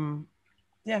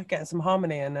yeah, getting some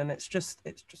harmony in, and it's just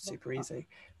super easy.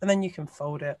 And then you can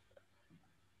fold it,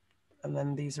 and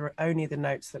then these are only the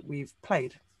notes that we've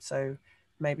played. So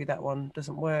maybe that one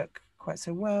doesn't work quite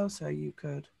so well, so you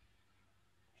could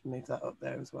move that up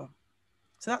there as well.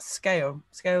 So that's scale.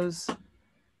 Scale's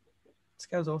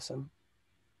awesome.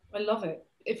 I love it.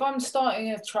 If I'm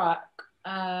starting a track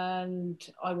and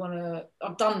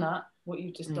I've done that, what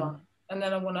you've just done, and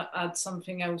then I want to add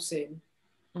something else in,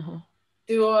 can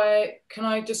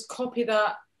I just copy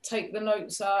that, take the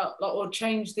notes out, or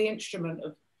change the instrument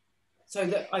so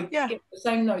that I get the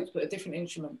same notes but a different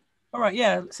instrument? All right,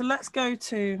 yeah. So let's go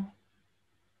to,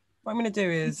 what I'm going to do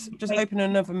is just open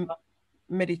another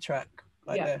MIDI track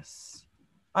like this.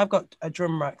 I've got a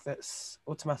drum rack that's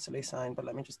automatically signed, but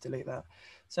let me just delete that.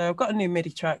 So I've got a new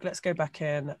MIDI track. Let's go back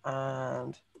in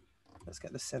and let's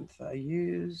get the synth that I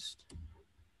used.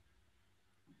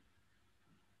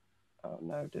 Oh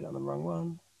no, did it on the wrong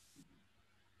one.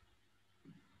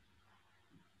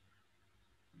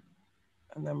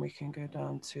 And then we can go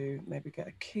down to maybe get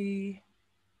a key.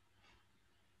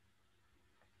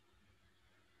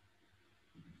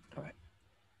 All right.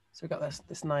 So we've got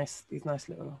these nice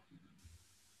little,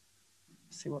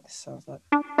 let's see what this sounds like.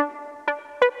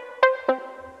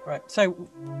 Right,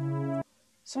 so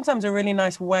sometimes a really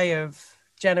nice way of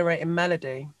generating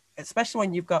melody, especially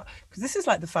when you've got, because this is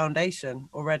like the foundation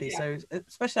already. So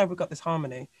especially if we've got this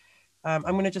harmony, I'm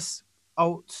going to just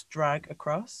alt drag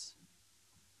across.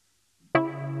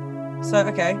 So,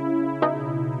 okay.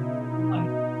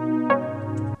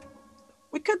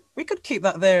 We could keep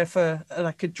that there for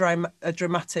like a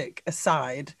dramatic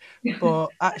aside, but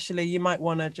actually you might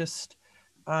want to just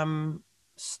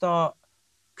start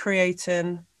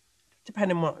creating,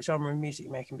 depending on what genre of music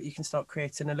you're making, but you can start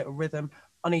creating a little rhythm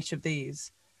on each of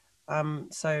these.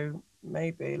 So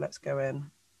maybe let's go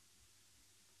in.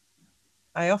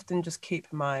 I often just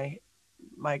keep my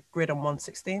grid on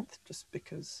 1/16 just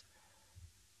because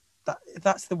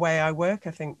that's the way I work.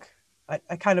 I think I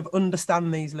kind of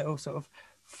understand these little sort of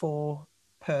 4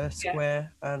 per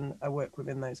square, and I work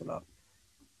within those a lot.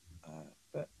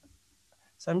 But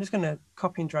so I'm just going to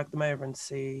copy and drag them over and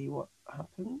see what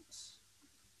happens.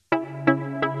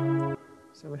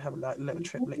 So we have like a little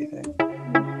triplet thing.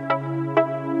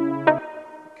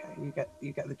 Okay,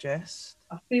 you get the gist.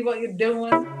 I see what you're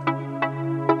doing.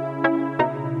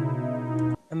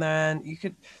 And then you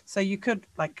could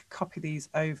like copy these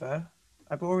over.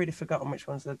 I've already forgotten which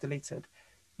ones are deleted.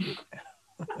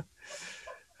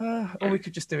 Or we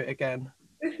could just do it again.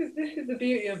 This is the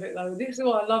beauty of it, though. This is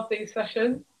why I love these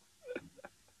sessions.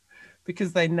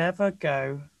 Because they never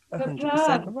go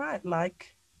 100% right,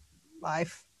 like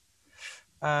life.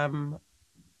 And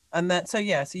then so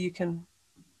you can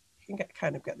get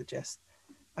the gist.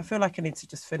 I feel like I need to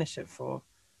just finish it for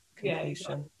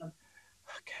completion. Yeah,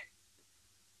 okay.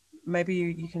 Maybe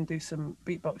you can do some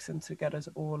beatboxing to get us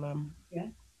all. Yeah.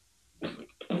 Thank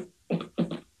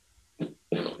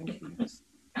you.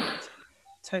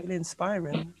 Totally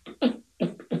inspiring.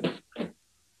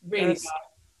 Really.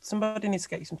 Somebody needs to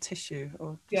get you some tissue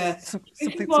or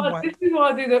something to wipe. This is why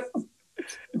I do that.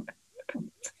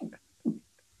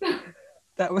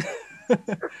 That was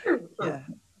yeah.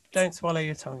 Don't swallow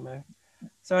your tongue though.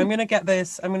 So I'm gonna get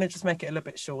this. I'm gonna just make it a little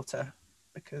bit shorter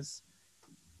because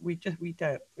we don't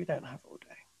have all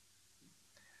day.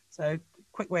 So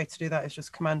quick way to do that is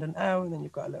just Command and L, and then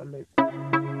you've got a little loop.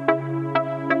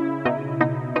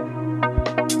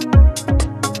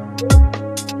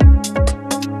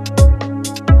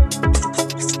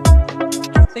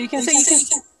 So you can see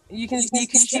you can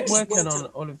keep working on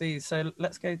all of these. So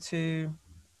let's go to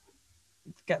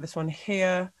get this one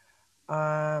here,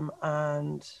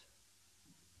 and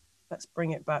let's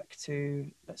bring it back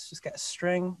to, let's just get a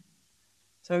string.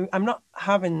 So I'm not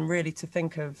having really to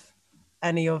think of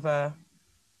any other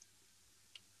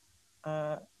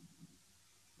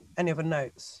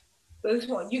notes. So this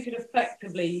one, you could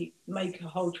effectively make a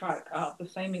whole track out of the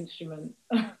same instrument.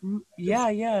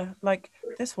 Yeah. Like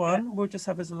this one, we'll just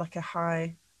have as like a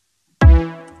high,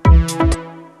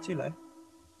 too low.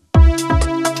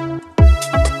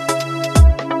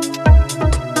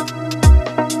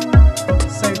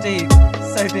 So deep.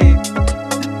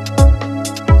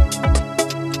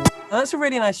 And that's a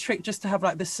really nice trick, just to have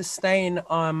like the sustain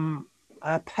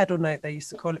pedal note, they used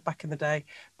to call it back in the day,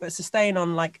 but sustain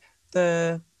on like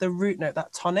the root note,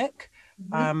 that tonic,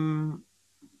 and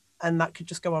that could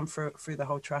just go on through the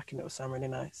whole track, and it will sound really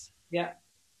nice. Yeah.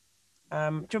 Do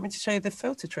you want me to show you the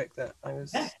filter trick that I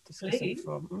was discussing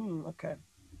before? Okay.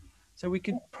 So we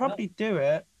could probably do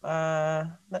it.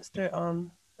 Let's do it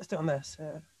on this.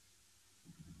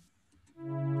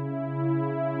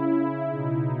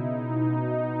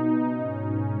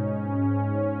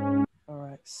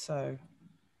 So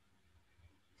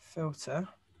filter.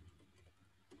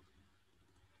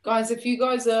 Guys, if you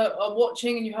guys are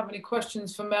watching and you have any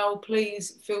questions for Mel,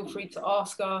 please feel free to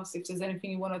ask us. If there's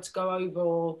anything you wanted to go over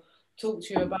or talk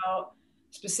to you about,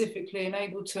 specifically in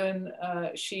Ableton,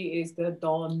 she is the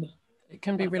Don. It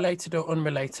can be related or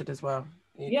unrelated as well.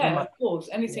 Yeah, of course.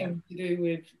 Anything to do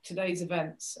with today's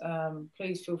events,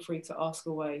 please feel free to ask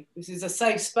away. This is a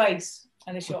safe space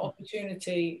and it's your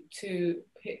opportunity to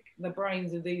pick the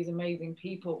brains of these amazing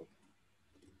people.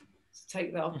 So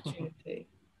take that opportunity.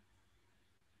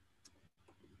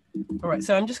 All right,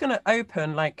 so I'm just going to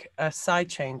open like a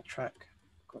sidechain track.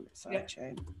 Call it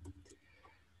sidechain.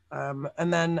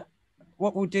 And then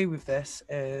what we'll do with this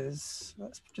is,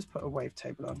 let's just put a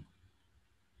wavetable on.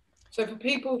 So for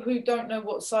people who don't know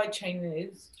what sidechain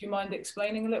is, do you mind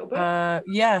explaining a little bit?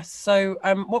 Yes. So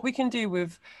what we can do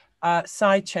with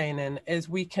sidechaining is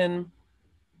we can,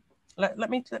 let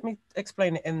me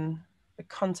explain it in the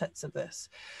context of this.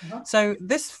 So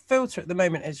this filter at the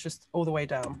moment is just all the way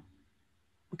down.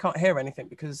 We can't hear anything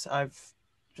because I've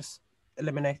just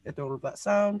eliminated all of that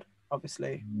sound,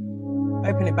 obviously.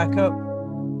 Open it back up,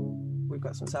 we've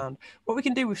got some sound. What we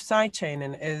can do with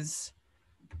sidechaining is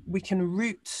we can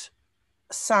route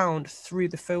sound through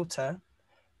the filter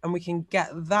and we can get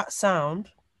that sound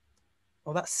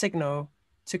or that signal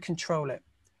to control it.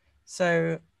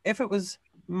 So if it was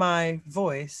my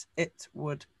voice, it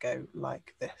would go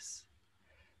like this.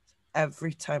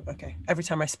 Every time, okay, every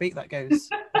time I speak, that goes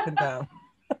up and down.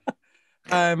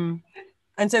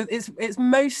 And so it's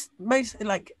most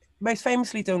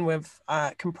famously done with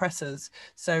compressors.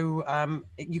 So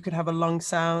you could have a long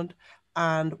sound,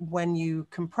 and when you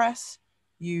compress,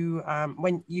 you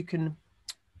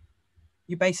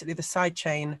basically the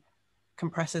sidechain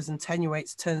compresses and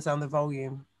attenuates, turns down the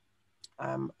volume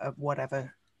of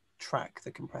whatever track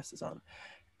the compressor's on.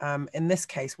 In this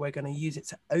case, we're going to use it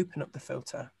to open up the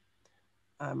filter.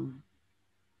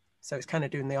 So it's kind of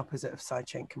doing the opposite of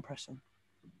sidechain compression.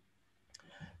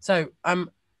 So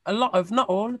a lot of, not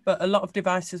all, but a lot of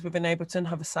devices within Ableton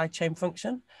have a sidechain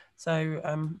function.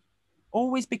 So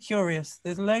always be curious.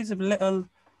 There's loads of little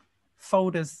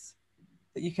folders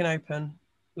that you can open,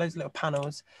 loads of little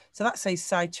panels. So that says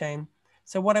sidechain.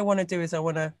 So what I want to do is I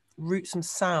want to route some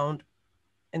sound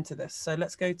into this. So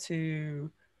let's go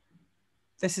to,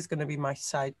 this is going to be my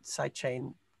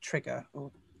sidechain trigger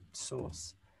or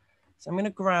source. So I'm going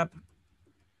to grab,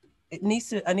 I need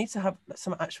to have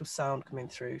some actual sound coming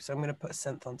through. So I'm going to put a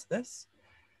synth onto this.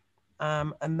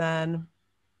 And then,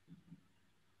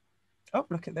 oh,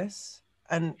 look at this.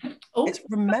 And it's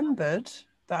remembered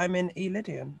that I'm in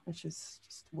eLydian, which is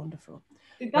just wonderful.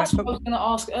 That's what I was going to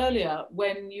ask earlier,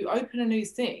 when you open a new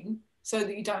thing, so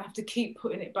that you don't have to keep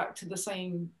putting it back to the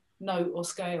same note or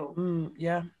scale.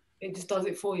 Yeah. It just does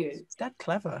it for you. It's that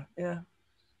clever, yeah.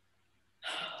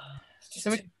 It's just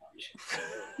too much.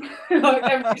 Like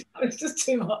every time, it's just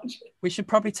too much. We should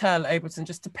probably tell Ableton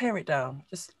just to pare it down.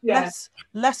 Just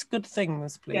less good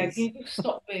things, please. Yeah, can you just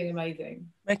stop being amazing?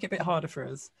 Make it a bit harder for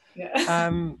us. Yeah.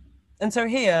 And so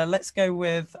here, let's go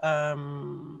with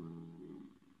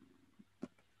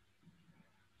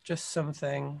just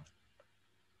something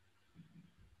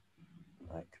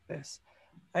like this.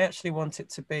 I actually want it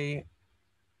to be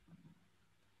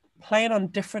playing on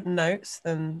different notes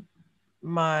than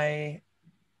my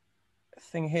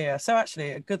thing here. So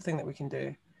actually a good thing that we can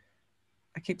do,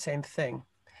 I keep saying thing.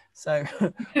 So,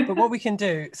 but what we can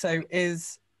do, so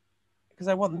is, because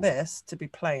I want this to be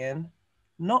playing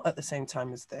not at the same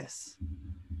time as this.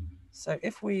 So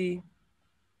if we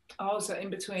So in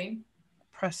between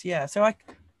press, so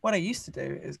what I used to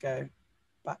do is go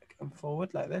back and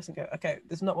forward like this and go, okay,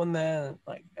 there's not one there,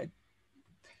 like I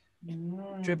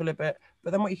dribble a bit, but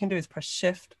then what you can do is press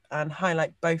shift and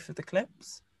highlight both of the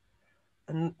clips,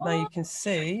 and now you can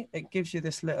see it gives you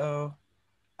this little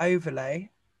overlay.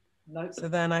 So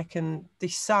then I can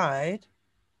decide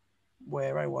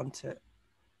where I want it.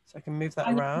 So I can move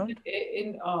that around.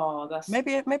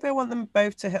 Maybe I want them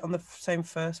both to hit on the same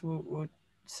first. We'll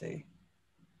see.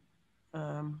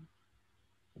 And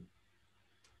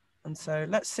so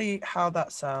let's see how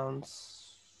that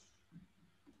sounds.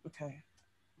 Okay.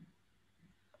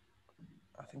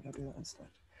 I think I'll do that instead.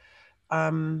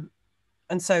 And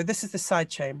so this is the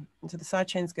sidechain. And so the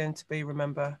sidechain is going to be,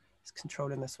 remember, it's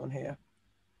controlling this one here.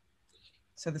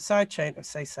 So the sidechain, or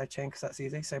say sidechain because that's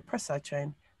easy. So press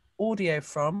sidechain, audio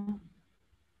from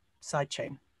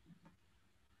sidechain.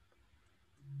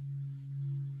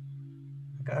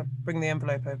 Okay, bring the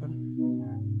envelope open.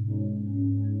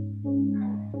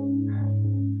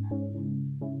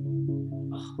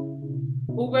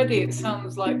 Already it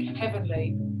sounds like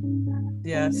heavenly.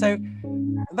 Yeah, so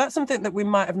that's something that we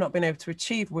might have not been able to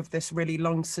achieve with this really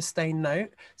long sustained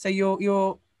note. So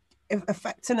you're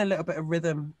affecting a little bit of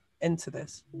rhythm into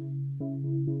this.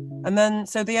 And then,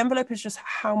 so the envelope is just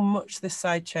how much this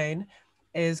side chain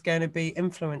is going to be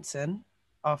influencing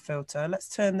our filter. Let's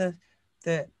turn the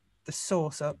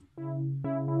source up.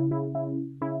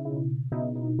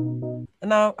 And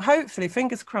now, hopefully,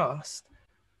 fingers crossed,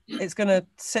 it's going to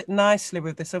sit nicely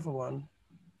with this other one.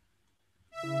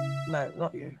 No,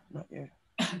 not you, not you.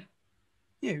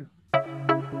 You.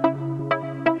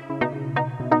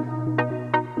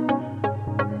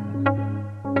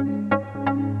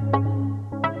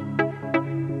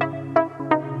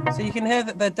 So you can hear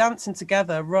that they're dancing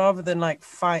together rather than like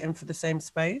fighting for the same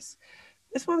space.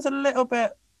 This one's a little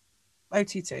bit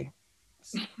OTT.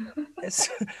 It's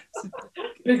a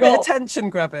bit attention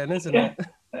grabbing, isn't it?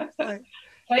 Like,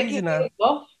 take your heels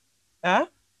off. Huh?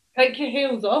 Take your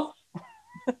heels off.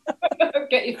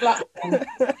 Get your flat.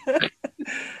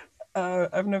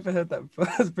 I've never heard that before.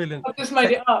 That's brilliant. I just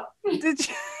made it up. Did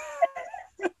you?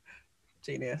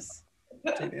 Genius.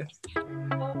 Genius.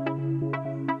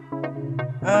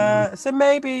 So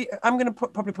maybe I'm going to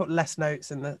probably put less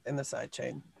notes in the side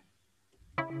chain.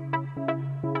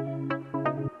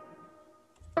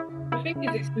 The thing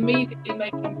is, it's immediately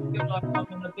making me feel like I'm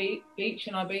on a beach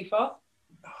in Ibiza.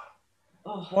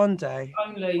 Oh, one day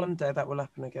that will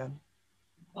happen again.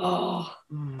 Oh.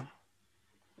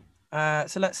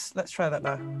 So let's try that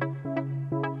now.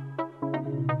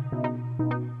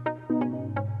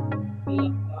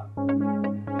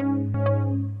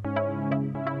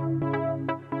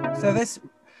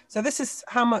 So this is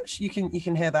how much you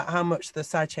can hear that, how much the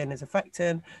sidechain is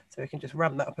affecting. So we can just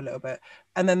ramp that up a little bit.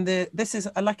 And then this is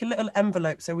like a little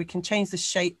envelope, so we can change the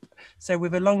shape. So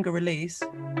with a longer release,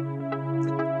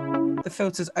 the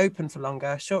filter's open for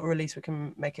longer. Shorter release, we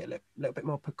can make it a little bit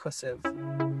more percussive.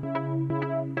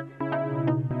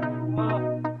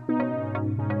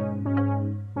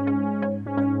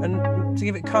 And to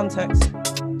give it context,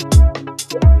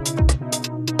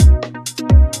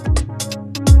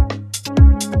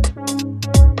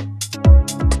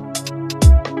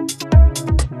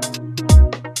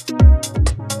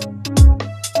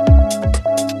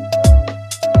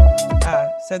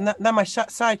 so now my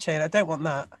side chain, I don't want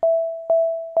that.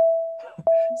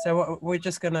 So we're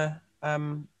just gonna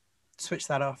switch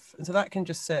that off. And so that can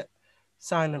just sit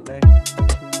silently.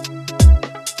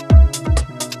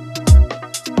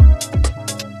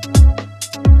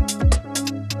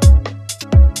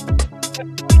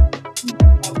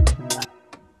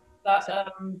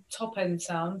 That top end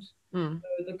sound,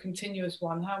 the continuous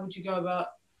one, how would you go about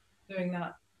doing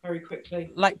that very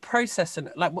quickly? Like processing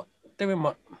it, like what? Doing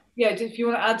what? Yeah, if you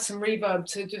want to add some reverb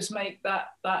to just make that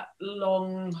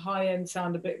long high end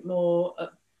sound a bit more,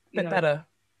 better.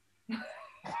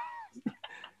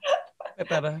 Bit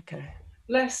better, okay.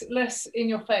 Less in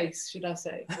your face, should I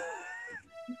say?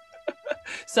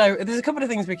 So there's a couple of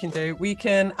things we can do. We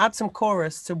can add some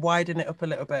chorus to widen it up a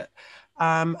little bit.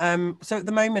 So at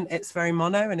the moment it's very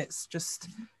mono and it's just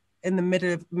in the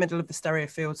middle of the stereo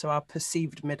field, so our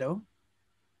perceived middle,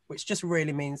 which just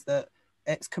really means that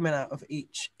it's coming out of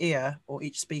each ear or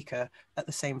each speaker at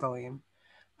the same volume.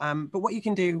 But what you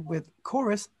can do with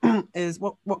chorus is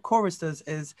what chorus does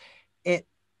is it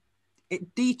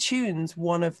detunes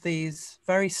one of these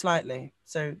very slightly.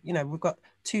 So, we've got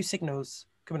two signals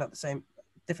coming out the same,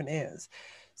 different ears.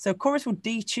 So chorus will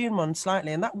detune one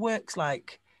slightly, and that works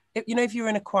like, if you're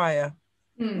in a choir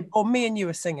or me and you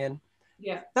are singing,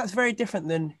 yeah, that's very different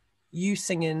than you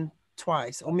singing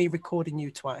twice or me recording you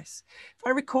twice. If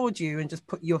I record you and just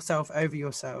put yourself over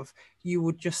yourself, you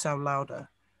would just sound louder.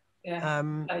 Yeah.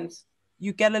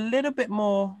 You get a little bit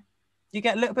more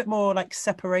like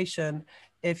separation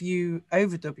if you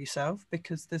overdub yourself,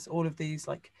 because there's all of these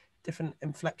like different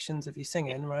inflections of you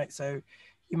singing, right? So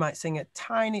you might sing a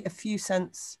few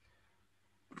cents,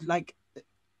 like,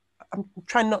 I'm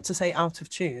trying not to say out of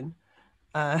tune,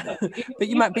 but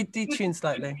you might be detuned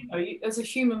slightly. As a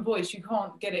human voice, you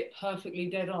can't get it perfectly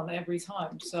dead on every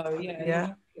time. So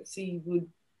yeah.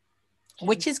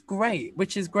 Which is great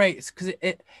because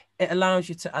it allows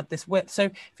you to add this width. So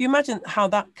if you imagine how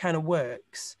that kind of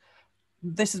works,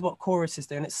 this is what chorus is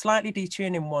doing. It's slightly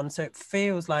detuning one, so it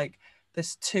feels like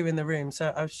there's two in the room.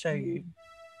 So I'll show you.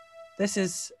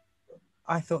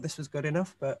 I thought this was good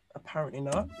enough, but apparently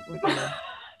not. We're gonna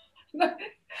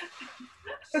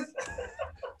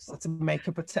to make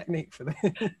up a technique for this.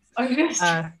 I'm just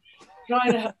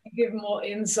trying to give more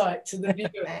insight to the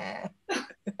viewer.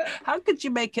 How could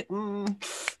you make it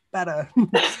better?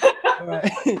 All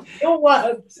right. Your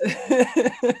words.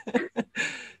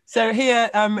 So here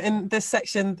in this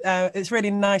section, it's really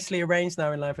nicely arranged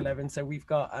now in Live 11. So we've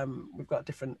got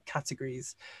different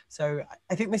categories. So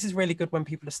I think this is really good when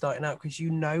people are starting out, because you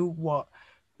know what,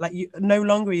 like, you no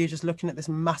longer are you just looking at this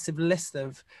massive list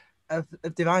of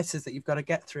devices that you've got to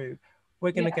get through.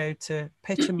 We're going to go to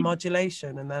pitch and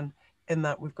modulation, and then in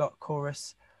that we've got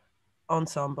chorus,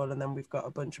 ensemble, and then we've got a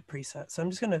bunch of presets. So I'm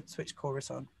just going to switch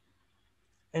chorus on,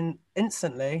 and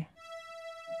instantly.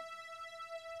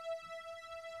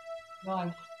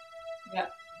 Nice. Yeah.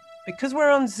 Because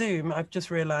we're on Zoom, I've just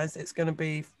realised it's going to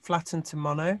be flattened to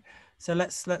mono. So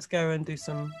let's go and do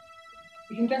some.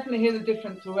 You can definitely hear the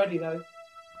difference already, though.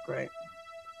 Great.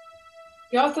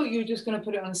 Yeah, I thought you were just going to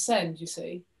put it on send, you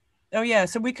see. Oh yeah,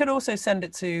 so we could also send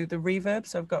it to the reverb.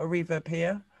 So I've got a reverb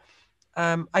here.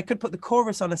 I could put the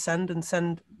chorus on a send and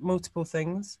send multiple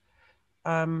things.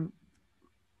 My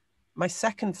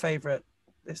second favourite,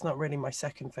 it's not really my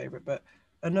second favourite, but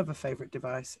another favourite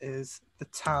device is the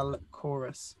Tal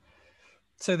chorus.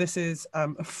 So this is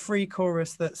a free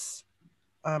chorus that's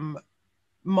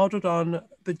modelled on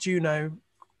the Juno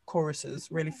choruses,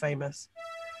 really famous.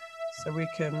 So we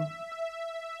can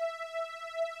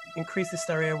increase the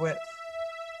stereo width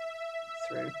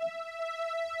through.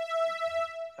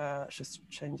 It's just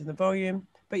changing the volume.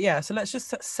 But yeah, so let's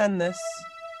just send this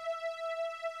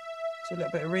to a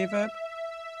little bit of reverb.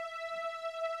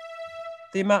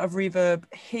 The amount of reverb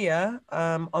here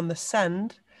on the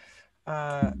send,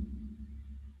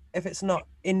 if it's not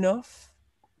enough,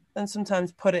 then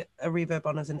sometimes put a reverb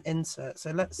on as an insert.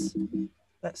 So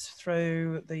let's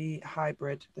throw the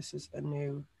hybrid. This is a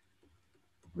new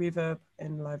reverb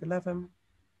in Live 11.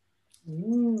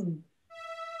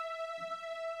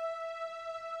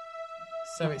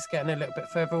 So it's getting a little bit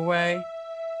further away.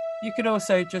 You could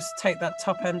also just take that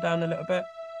top end down a little bit,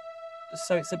 just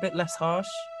so it's a bit less harsh.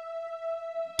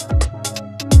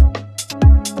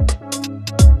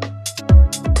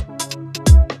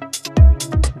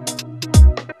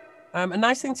 A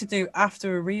nice thing to do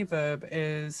after a reverb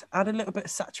is add a little bit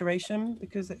of saturation,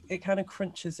 because it kind of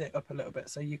crunches it up a little bit,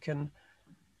 so you can,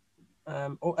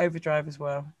 or overdrive as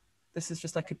well. This is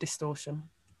just like a distortion.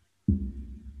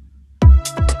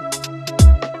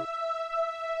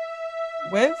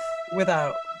 With,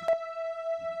 without.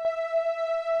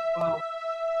 Wow.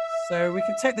 So we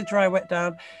can take the dry wet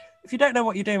down. If you don't know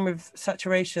what you're doing with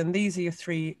saturation, these are your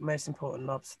three most important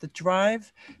knobs. The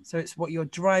drive, so it's what you're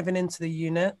driving into the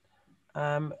unit.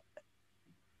 And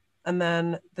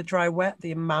then the dry wet,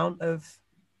 the amount of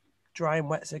dry and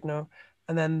wet signal,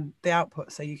 and then the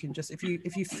output. So you can just, if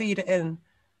you feed it in,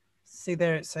 see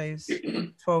there it says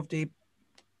 12D,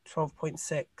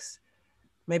 12.6.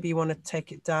 Maybe you want to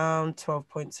take it down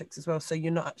 12.6 as well. So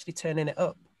you're not actually turning it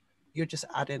up. You're just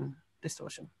adding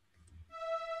distortion.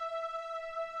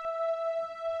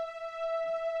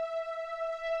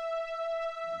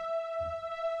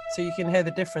 So you can hear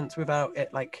the difference without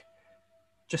it like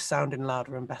just sounding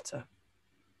louder and better.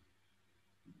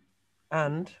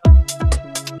 And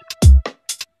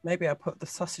maybe I'll put the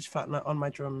sausage fat nut on my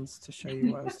drums to show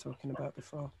you what I was talking about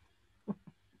before.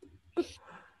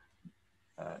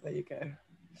 There you go.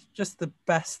 It's just the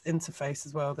best interface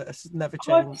as well that has never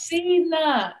changed. I've seen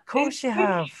that. Of course you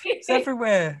have. It's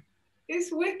everywhere.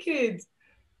 It's wicked.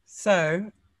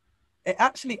 So it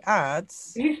actually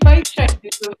adds. You face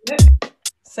changes, doesn't it?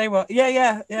 Say what?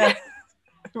 Yeah.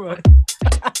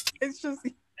 It's just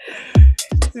do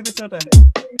this order.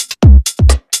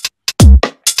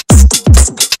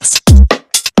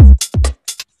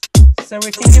 So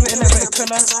we can give it a little bit of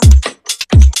colour.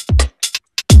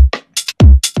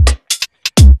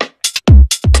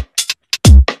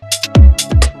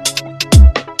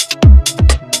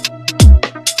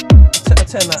 I'll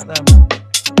turn that down.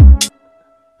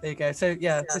 There you go. So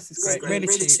yeah, this is great. Really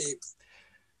cheap.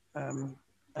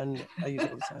 And I use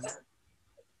it all the time.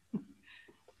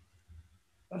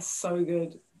 That's so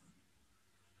good.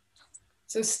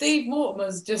 So Steve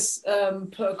Mortimer's just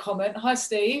put a comment. Hi,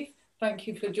 Steve. Thank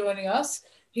you for joining us.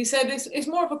 He said it's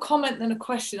more of a comment than a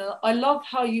question. I love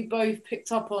how you both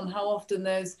picked up on how often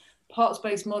there's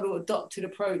parts-based model adopted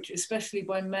approach, especially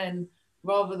by men,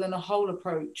 rather than a whole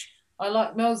approach. I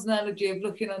like Mel's analogy of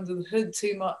looking under the hood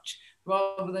too much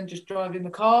rather than just driving the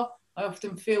car. I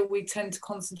often feel we tend to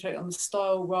concentrate on the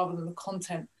style rather than the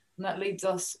content, and that leads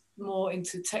us more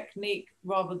into technique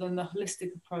rather than the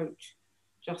holistic approach.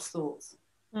 Just thoughts.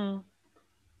 I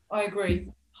agree,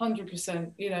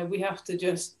 100%. You know, we have to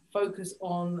just focus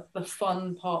on the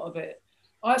fun part of it.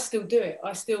 I still do it.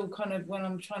 I still kind of, when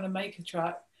I'm trying to make a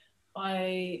track,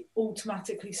 I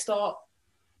automatically start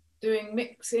doing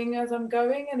mixing as I'm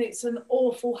going, and it's an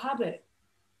awful habit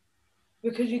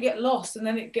because you get lost and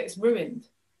then it gets ruined.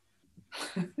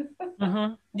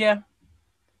 Yeah.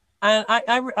 And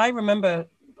I remember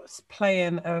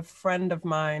playing a friend of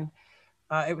mine.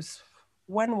 It was,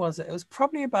 when was it? It was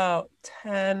probably about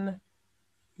 10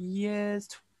 years,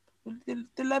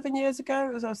 11 years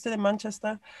ago. I was still in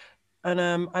Manchester. And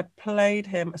I played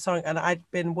him a song, and I've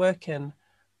been working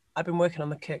on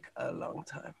the kick a long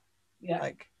time. Yeah.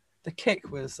 Like the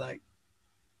kick was like,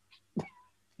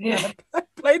 yeah. I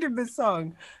played him this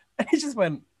song and he just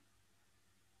went.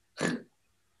 Is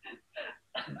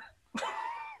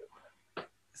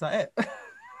that it?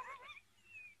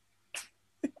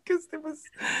 Because there was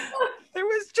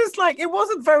just like, it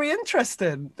wasn't very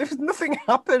interesting. There was nothing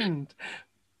happened,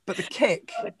 but the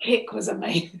kick. The kick was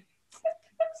amazing.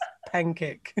 Pen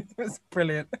kick. It was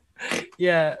brilliant.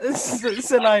 Yeah.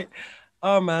 So like,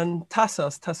 oh man,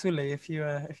 Tasuli, if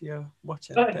you're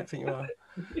watching, I don't think you are.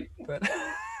 But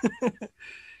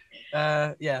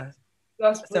yeah.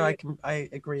 That's brilliant. So I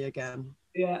agree again.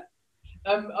 Yeah.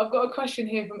 I've got a question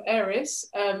here from Eris.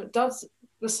 Does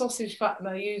the sausage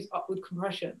flattener use upward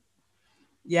compression?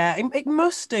 Yeah, it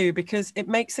must do, because it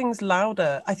makes things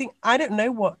louder. I don't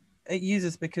know what it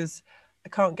uses because I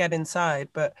can't get inside,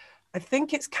 but I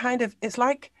think it's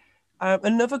like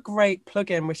another great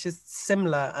plugin which is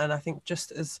similar and I think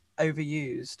just as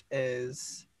overused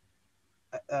is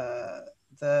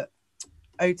the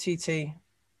OTT.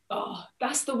 Oh,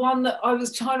 that's the one that I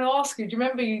was trying to ask you. Do you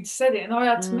remember you said it and I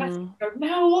had to message go,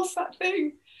 Mel, what's that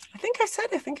thing? I think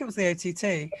it was the OTT.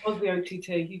 It was the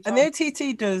OTT. And the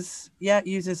OTT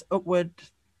uses upward,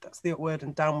 that's the upward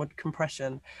and downward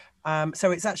compression.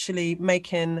 So it's actually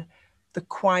making the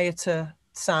quieter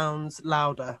sounds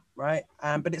louder, right?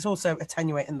 But it's also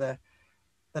attenuating the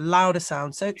louder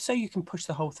sound. So you can push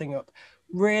the whole thing up.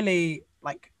 Really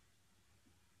like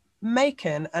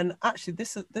making, and actually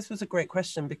this was a great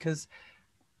question, because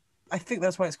I think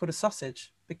that's why it's called a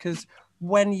sausage, because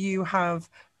when you have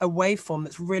a waveform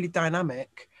that's really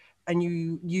dynamic and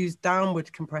you use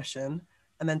downward compression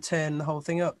and then turn the whole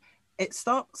thing up, it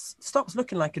stops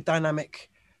looking like a dynamic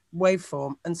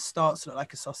waveform and starts to look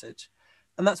like a sausage.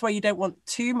 And that's why you don't want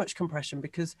too much compression,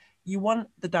 because you want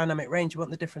the dynamic range, you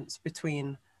want the difference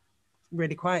between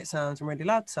really quiet sounds and really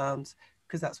loud sounds,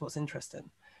 because that's what's interesting.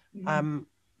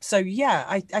 So yeah,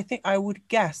 I think I would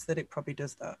guess that it probably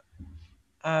does that.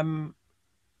 And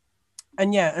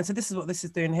yeah, and so this is what this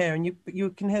is doing here, and you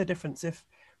can hear the difference if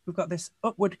we've got this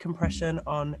upward compression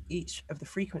on each of the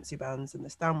frequency bands and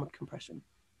this downward compression.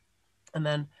 And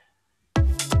then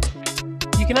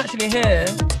you can actually hear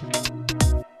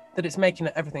that it's making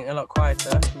everything a lot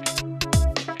quieter.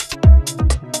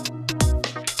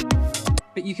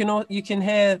 But you can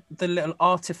hear the little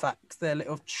artifacts, their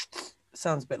little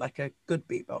sounds a bit like a good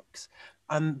beatbox,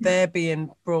 and they're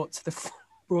being brought to the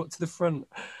front.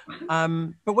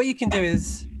 But what you can do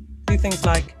is do things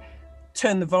like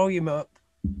turn the volume up.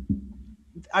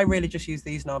 I really just use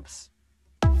these knobs.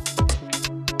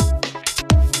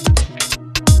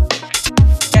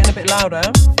 Getting a bit louder,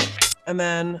 and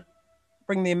then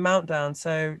bring the amount down.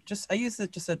 So I use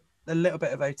just a little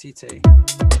bit of OTT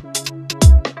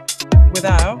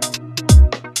without,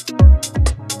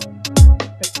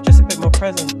 just a bit more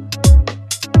present.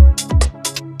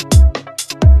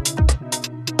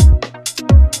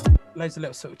 Loads of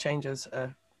little sort of changes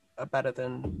are better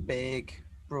than big,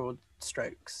 broad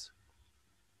strokes.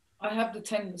 I have the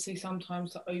tendency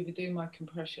sometimes to overdo my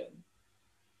compression.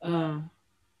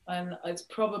 And it's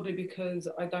probably because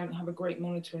I don't have a great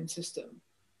monitoring system.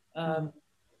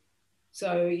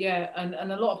 So yeah,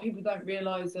 and a lot of people don't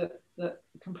realize that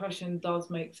compression does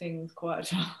make things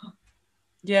quieter.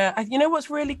 Yeah, you know what's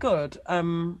really good,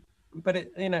 but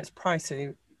it's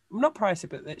pricey. Not pricey,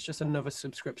 but it's just another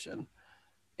subscription.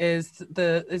 Is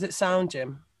it Sound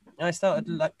Gym? I started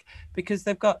because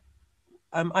they've got.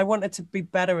 I wanted to be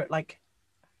better at like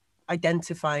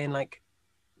identifying like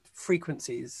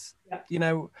frequencies,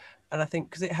 and I think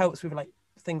because it helps with like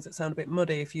things that sound a bit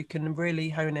muddy, if you can really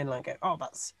hone in, like, oh,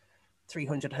 that's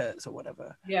 300 hertz or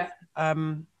whatever. Yeah.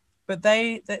 But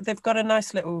they've got a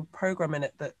nice little program in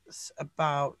it that's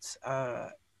about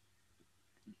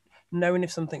knowing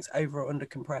if something's over or under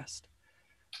compressed.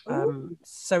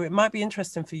 So it might be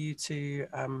interesting for you to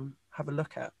have a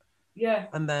look at. Yeah.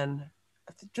 And then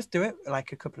just do it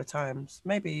like a couple of times,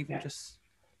 maybe even just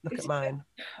look at mine.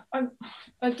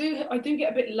 I do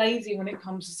get a bit lazy when it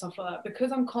comes to stuff like that,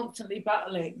 because I'm constantly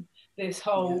battling this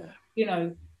whole,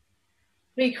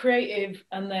 be creative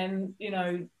and then,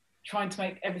 trying to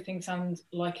make everything sound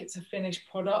like it's a finished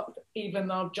product, even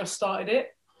though I've just started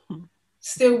it.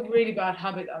 Still really bad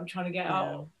habit that I'm trying to get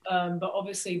out of. But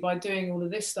obviously by doing all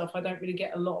of this stuff, I don't really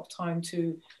get a lot of time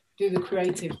to do the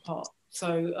creative part.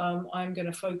 So I'm going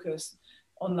to focus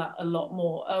on that a lot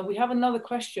more. We have another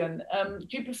question. Do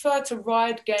you prefer to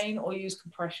ride gain or use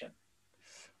compression?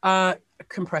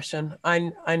 Compression.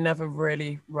 I never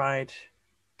really ride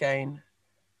gain,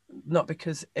 not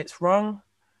because it's wrong,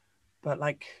 but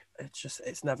like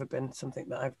it's never been something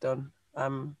that I've done.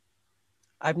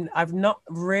 I've not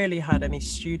really had any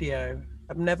studio.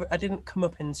 I didn't come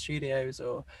up in studios,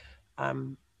 or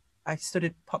I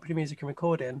studied popular music and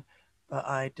recording, but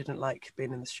I didn't like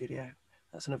being in the studio.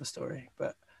 That's another story.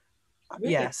 But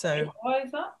really? yeah, so why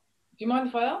is that? Do you mind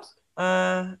if I ask?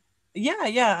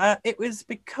 Yeah. It was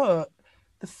because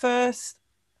the first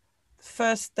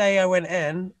day I went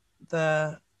in,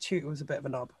 the tutor was a bit of a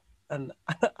knob, and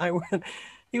I went.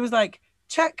 He was like,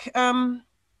 "Check.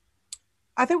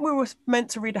 I think we were meant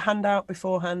to read a handout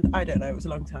beforehand. I don't know. It was a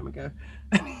long time ago."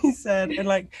 And he said, "And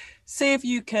like, see if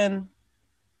you can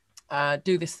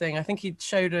do this thing." I think he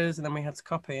showed us, and then we had to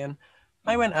copy. And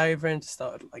I went over and just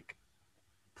started like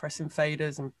pressing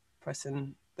faders and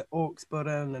pressing the aux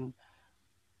button,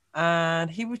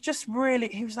 and he was just really.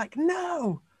 He was like,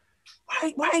 "No,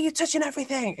 why are you touching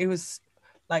everything?" It was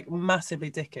like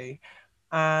massively dicky,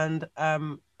 and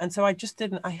so I just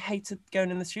didn't. I hated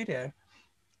going in the studio.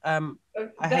 I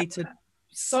hated.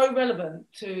 So relevant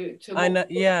to I know,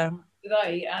 yeah.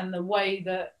 Today, and the way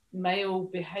that male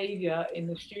behavior in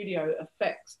the studio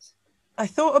affects. I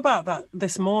thought about that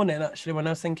this morning actually when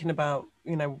I was thinking about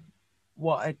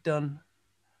what I'd done,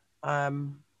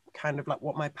 kind of like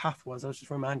what my path was. I was just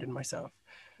reminding myself.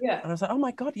 Yeah. And I was like, oh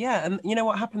my god, yeah. And you know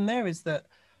what happened there is that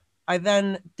I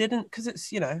then didn't, because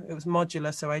it's it was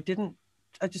modular, so I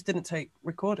just didn't take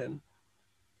recording.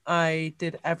 I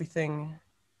did everything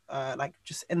like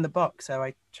just in the box. So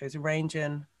I chose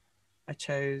arranging, I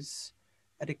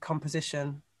did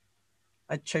composition,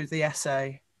 I chose the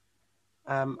essay.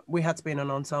 We had to be in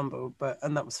an ensemble,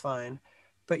 and that was fine.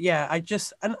 But yeah,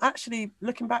 and actually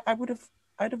looking back, I'd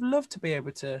have loved to be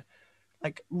able to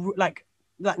like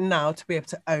now to be able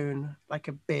to own like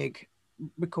a big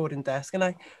recording desk. And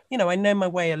I know my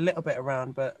way a little bit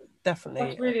around, but definitely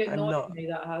that's really I'm not. Me,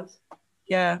 that has.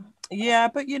 Yeah,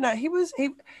 but he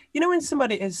when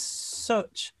somebody is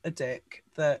such a dick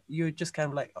that you're just kind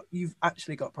of like, oh, you've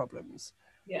actually got problems.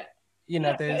 Yeah.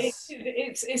 There's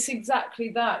it's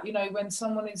exactly that. When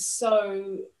someone is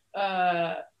so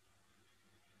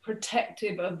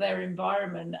protective of their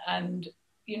environment and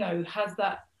has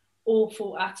that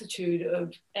awful attitude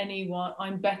of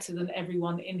I'm better than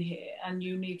everyone in here, and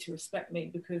you need to respect me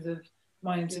because of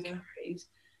my insecurities.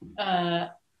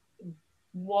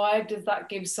 Why does that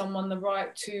give someone the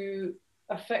right to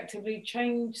effectively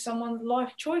change someone's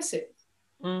life choices?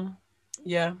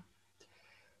 Yeah.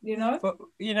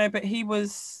 But he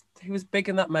was big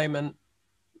in that moment,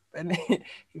 and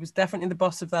he was definitely the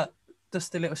boss of that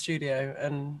dusty little studio,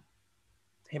 and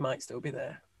he might still be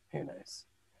there. Who knows?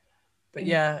 But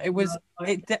yeah,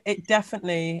 it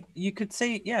definitely, you could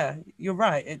see, yeah, you're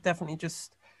right. It definitely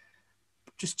just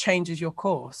changes your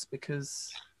course,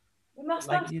 because that's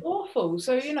awful.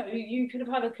 So, you could have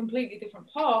had a completely different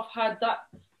path had that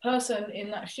person in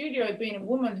that studio been a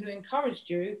woman who encouraged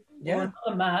you, or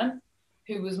another man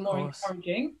who was more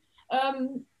encouraging.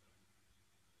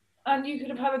 And you could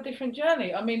have had a different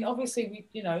journey. I mean, obviously,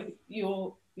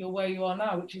 you're where you are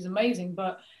now, which is amazing.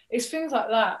 But it's things like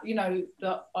that,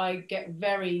 that I get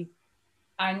very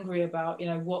angry about.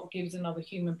 What gives another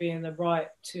human being the right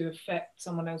to affect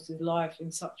someone else's life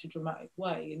in such a dramatic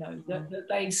way? That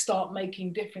they start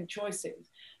making different choices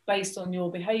based on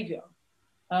your behaviour.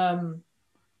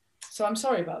 So I'm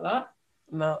sorry about that.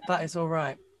 No, that is all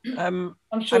right. I'm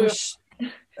sure.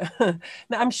 No,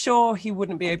 I'm sure he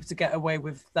wouldn't be able to get away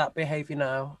with that behavior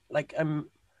now. Like,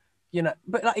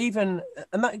 but like and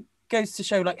that goes to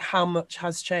show like how much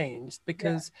has changed,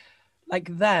 because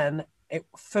like then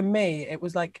for me, it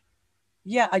was like,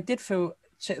 yeah, I did feel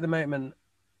shit at the moment.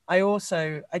 I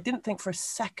didn't think for a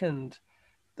second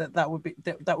that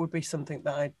would be something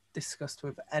that I discussed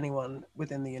with anyone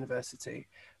within the university.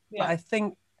 But I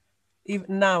think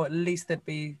even now, at least it'd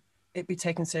be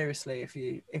taken seriously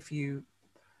if you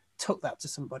took that to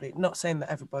somebody. Not saying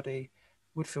that everybody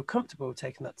would feel comfortable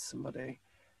taking that to somebody,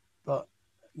 but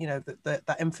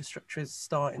that infrastructure is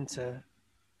starting to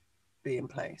be in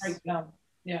place.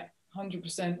 Yeah,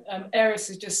 100%. Eris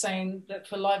is just saying that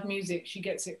for live music, she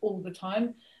gets it all the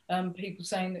time. People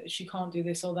saying that she can't do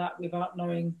this or that without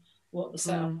knowing what the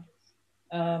setup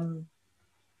is.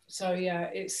 So yeah,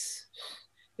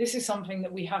 this is something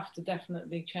that we have to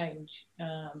definitely change.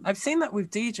 I've seen that with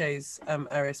DJs,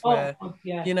 Eris, where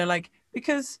like,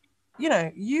 because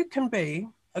you can be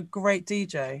a great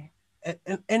DJ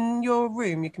in your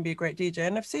room, you can be a great DJ.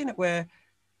 And I've seen it where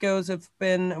girls have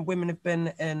been and women have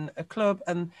been in a club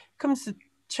and it comes to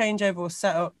changeover or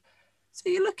setup. So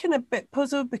you're looking a bit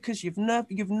puzzled because you've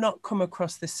not come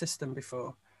across this system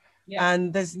before. Yeah.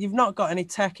 And you've not got any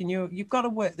tech and you've got to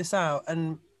work this out,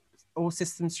 and all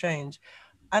systems change.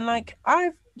 And like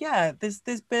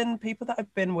there's been people that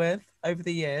I've been with over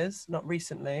the years, not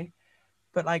recently,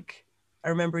 but like I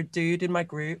remember a dude in my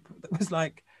group that was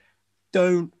like,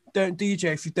 don't DJ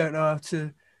if you don't know how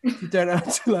to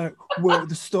like work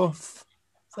the stuff.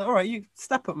 So all right, you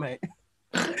step up, mate.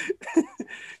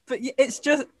 But it's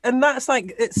just, and that's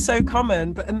like, it's so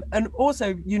common, but and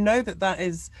also you know that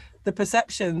is the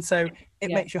perception, so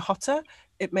it makes you hotter,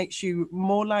 it makes you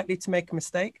more likely to make a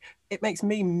mistake, it makes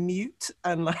me mute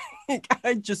and like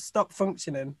I just stop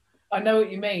functioning. I know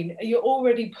what you mean. You're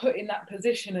already put in that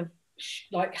position of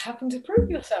like having to prove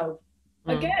yourself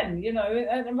again, you know,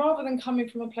 and rather than coming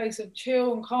from a place of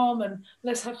chill and calm and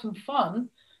let's have some fun,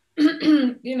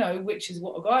 you know, which is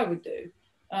what a guy would do.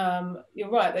 You're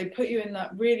right, they put you in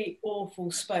that really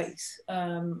awful space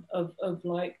of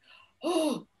like,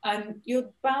 oh, and you're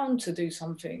bound to do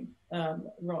something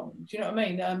wrong. Do you know what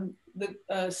I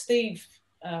mean? Steve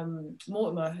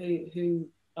Mortimer, who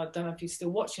I don't know if he's still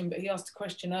watching, but he asked a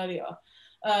question earlier.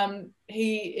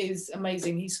 He is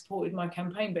amazing. He supported my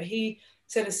campaign, but he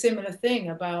said a similar thing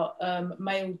about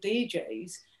male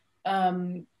DJs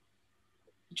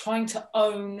trying to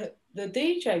own the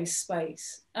DJ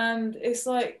space. And it's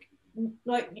like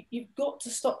you've got to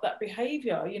stop that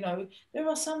behavior. You know, there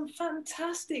are some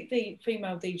fantastic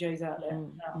female DJs out there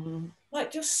now,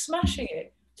 like just smashing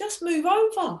it. Just move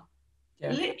over,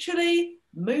 literally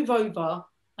move over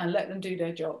and let them do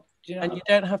their job. Do you know? And you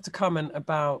don't have to comment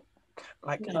about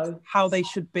like how they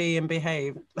should be and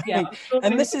behave. Yeah, sure,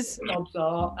 and this is knobs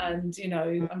are, and you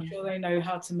know, I'm sure they know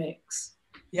how to mix.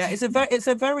 Yeah, it's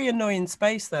a very annoying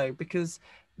space though, because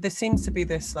there seems to be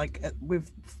this like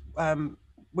with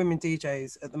women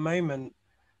DJs at the moment.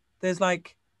 There's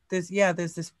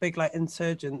this big like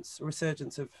resurgence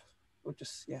of, or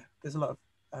just there's a lot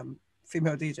of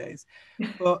female DJs,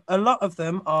 but a lot of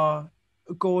them are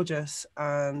gorgeous,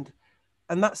 and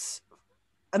that's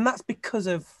because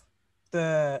of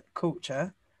the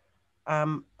culture.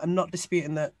 I'm not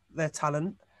disputing that their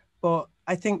talent, but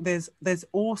I think there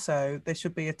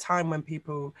should be a time when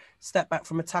people step back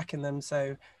from attacking them.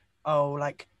 So,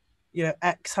 like, you know,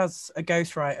 X has a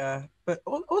ghostwriter, but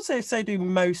also so do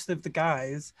most of the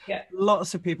guys. Yeah.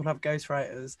 Lots of people have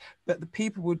ghostwriters, but the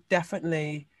people would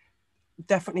definitely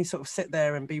sort of sit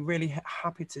there and be really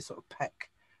happy to sort of peck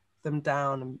them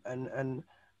down and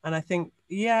I think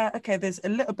there's a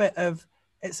little bit of,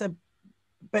 it's a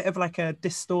bit of like a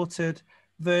distorted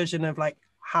version of like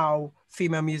how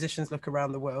female musicians look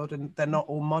around the world, and they're not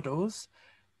all models,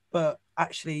 but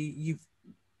actually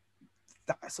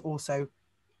that's also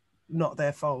not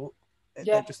their fault.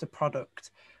 They're just a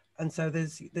product. And so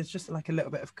there's just like a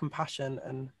little bit of compassion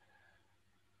and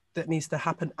that needs to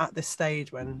happen at this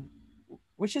stage,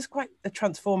 which is quite a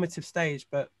transformative stage,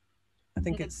 but I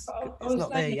think it's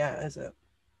not there yet, is it?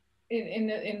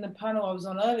 In the panel I was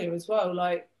on earlier as well,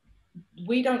 like,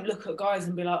 we don't look at guys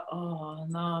and be like, oh,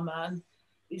 nah, man,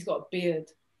 he's got a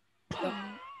beard.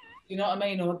 You know what I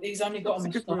mean? Or he's only got a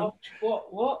moustache.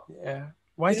 What? Yeah.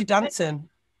 Why is he dancing?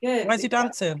 Yeah. Why is he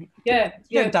dancing? Yeah.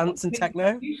 You don't dance in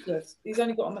techno. Useless. He's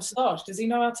only got a moustache. Does he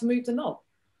know how to move the knob?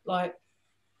 Like,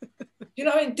 you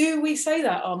know what I mean? Do we say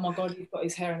that? Oh my God, he's got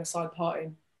his hair in a side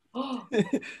parting. Oh.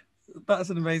 That's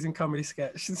an amazing comedy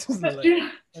sketch.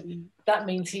 That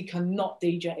means he cannot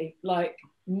DJ. Like,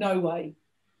 no way.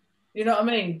 You know what I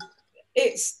mean?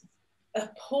 It's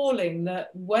appalling that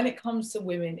when it comes to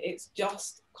women, it's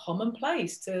just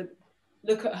commonplace to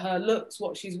look at her looks,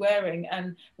 what she's wearing,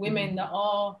 and women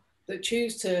that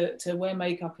choose to wear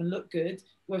makeup and look good,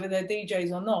 whether they're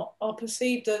DJs or not, are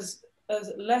perceived as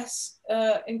less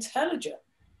intelligent.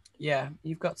 Yeah,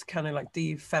 you've got to kind of like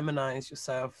de-feminize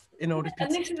yourself in order to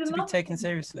be taken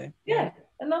seriously. Yeah,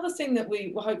 another thing that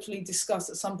we will hopefully discuss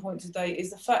at some point today is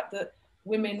the fact that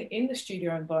women in the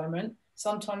studio environment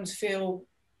sometimes feel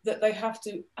that they have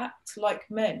to act like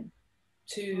men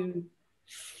to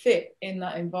fit in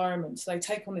that environment. So they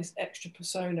take on this extra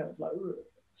persona of like,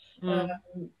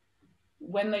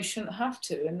 when they shouldn't have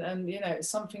to. And you know, it's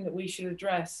something that we should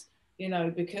address, you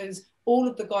know, because all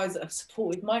of the guys that have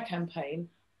supported my campaign,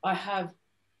 I have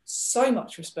so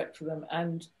much respect for them,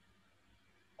 and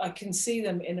I can see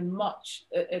them in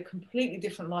a completely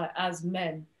different light as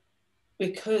men,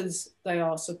 because they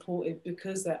are supportive,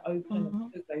 because they're open,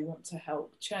 because they want to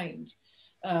help change.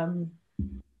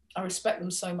 I respect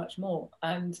them so much more,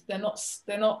 and they're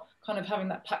not kind of having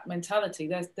that pack mentality.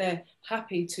 They're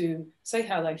happy to say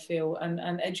how they feel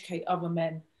and educate other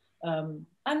men and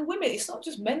women. It's not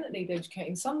just men that need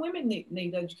educating. Some women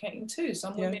need educating too.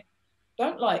 Some women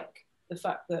don't like the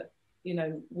fact that, you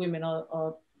know, women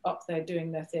are up there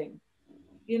doing their thing.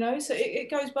 You know, so it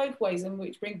goes both ways, and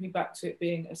which brings me back to it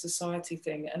being a society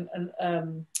thing.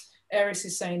 And Eris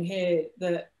is saying here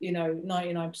that, you know,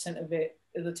 99% of it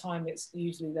at the time, it's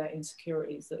usually their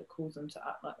insecurities that cause them to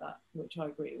act like that, which I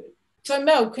agree with. So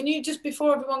Mel, can you just,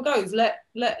 before everyone goes, let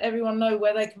everyone know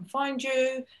where they can find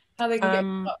you, how they can get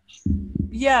in touch?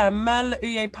 Yeah,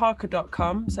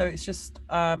 meluyeparker.com. So it's just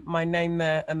my name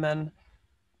there and then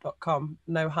 .com,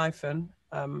 no hyphen.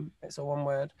 It's all one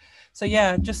word. So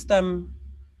yeah, just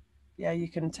yeah, you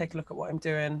can take a look at what I'm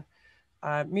doing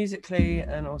musically,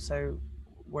 and also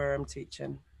where I'm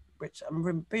teaching, which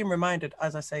I'm being reminded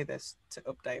as I say this to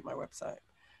update my website.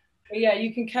 But yeah,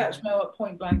 you can catch Mel at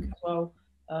Point Blank as well.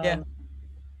 Yeah.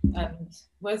 And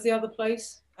where's the other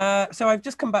place? So I've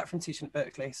just come back from teaching at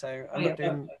Berkeley, so I'm not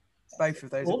doing both of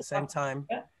those at the same time.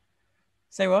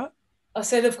 Say what? I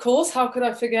said, of course, how could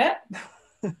I forget?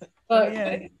 But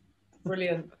yeah.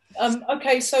 Brilliant.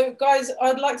 Okay, so guys,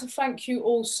 I'd like to thank you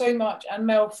all so much. And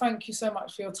Mel, thank you so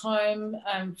much for your time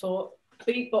and for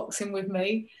beatboxing with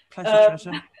me. Pleasure,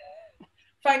 treasure.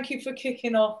 Thank you for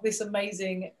kicking off this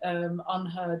amazing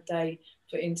Unheard Day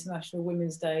for International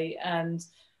Women's Day. And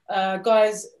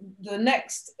guys, the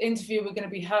next interview we're going to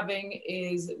be having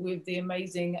is with the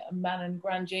amazing Manon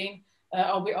Grandjean.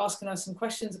 I'll be asking her some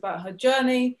questions about her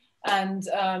journey, and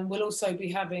we'll also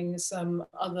be having some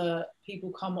other people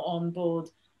come on board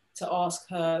to ask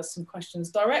her some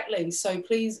questions directly. So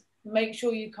please make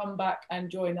sure you come back and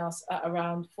join us at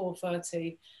around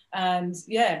 4:30. And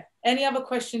yeah, any other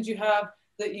questions you have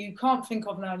that you can't think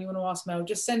of now and you want to ask Mel,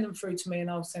 just send them through to me and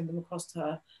I'll send them across to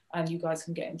her and you guys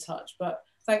can get in touch. But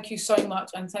thank you so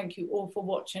much, and thank you all for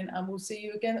watching, and we'll see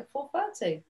you again at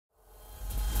 4:30.